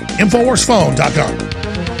Special. InfoWarsPhone.com.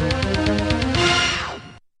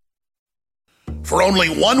 For only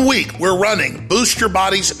 1 week, we're running Boost Your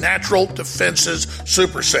Body's Natural Defenses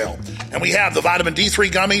Super Sale. And we have the vitamin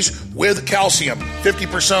D3 gummies with calcium,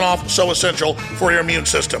 50% off, so essential for your immune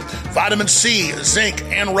system. Vitamin C, zinc,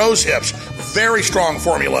 and rose hips, very strong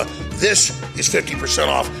formula. This is 50%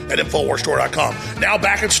 off at InfoWarsStore.com. Now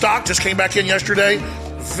back in stock, just came back in yesterday.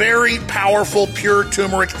 Very powerful pure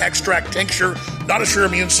turmeric extract tincture, not just for your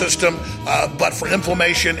immune system, but for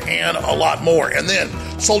inflammation and a lot more. And then,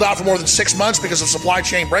 sold out for more than 6 months because of supply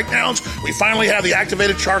chain breakdowns, we finally have the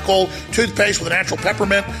activated charcoal toothpaste with a natural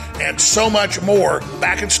peppermint and so much more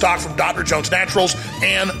back in stock from Dr. Jones Naturals,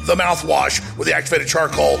 and the mouthwash with the activated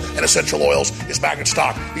charcoal and essential oils is back in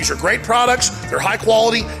stock. These are great products, they're high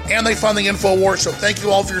quality, and they fund the InfoWars, so thank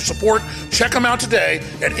you all for your support. Check them out today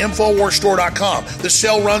at InfoWarsStore.com. This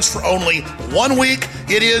sale runs for only 1 week.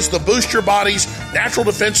 It is the Boost Your Body's Natural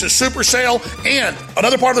Defenses Super Sale, and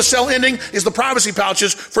another part of the sale ending is the privacy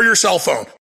pouches for your cell phone.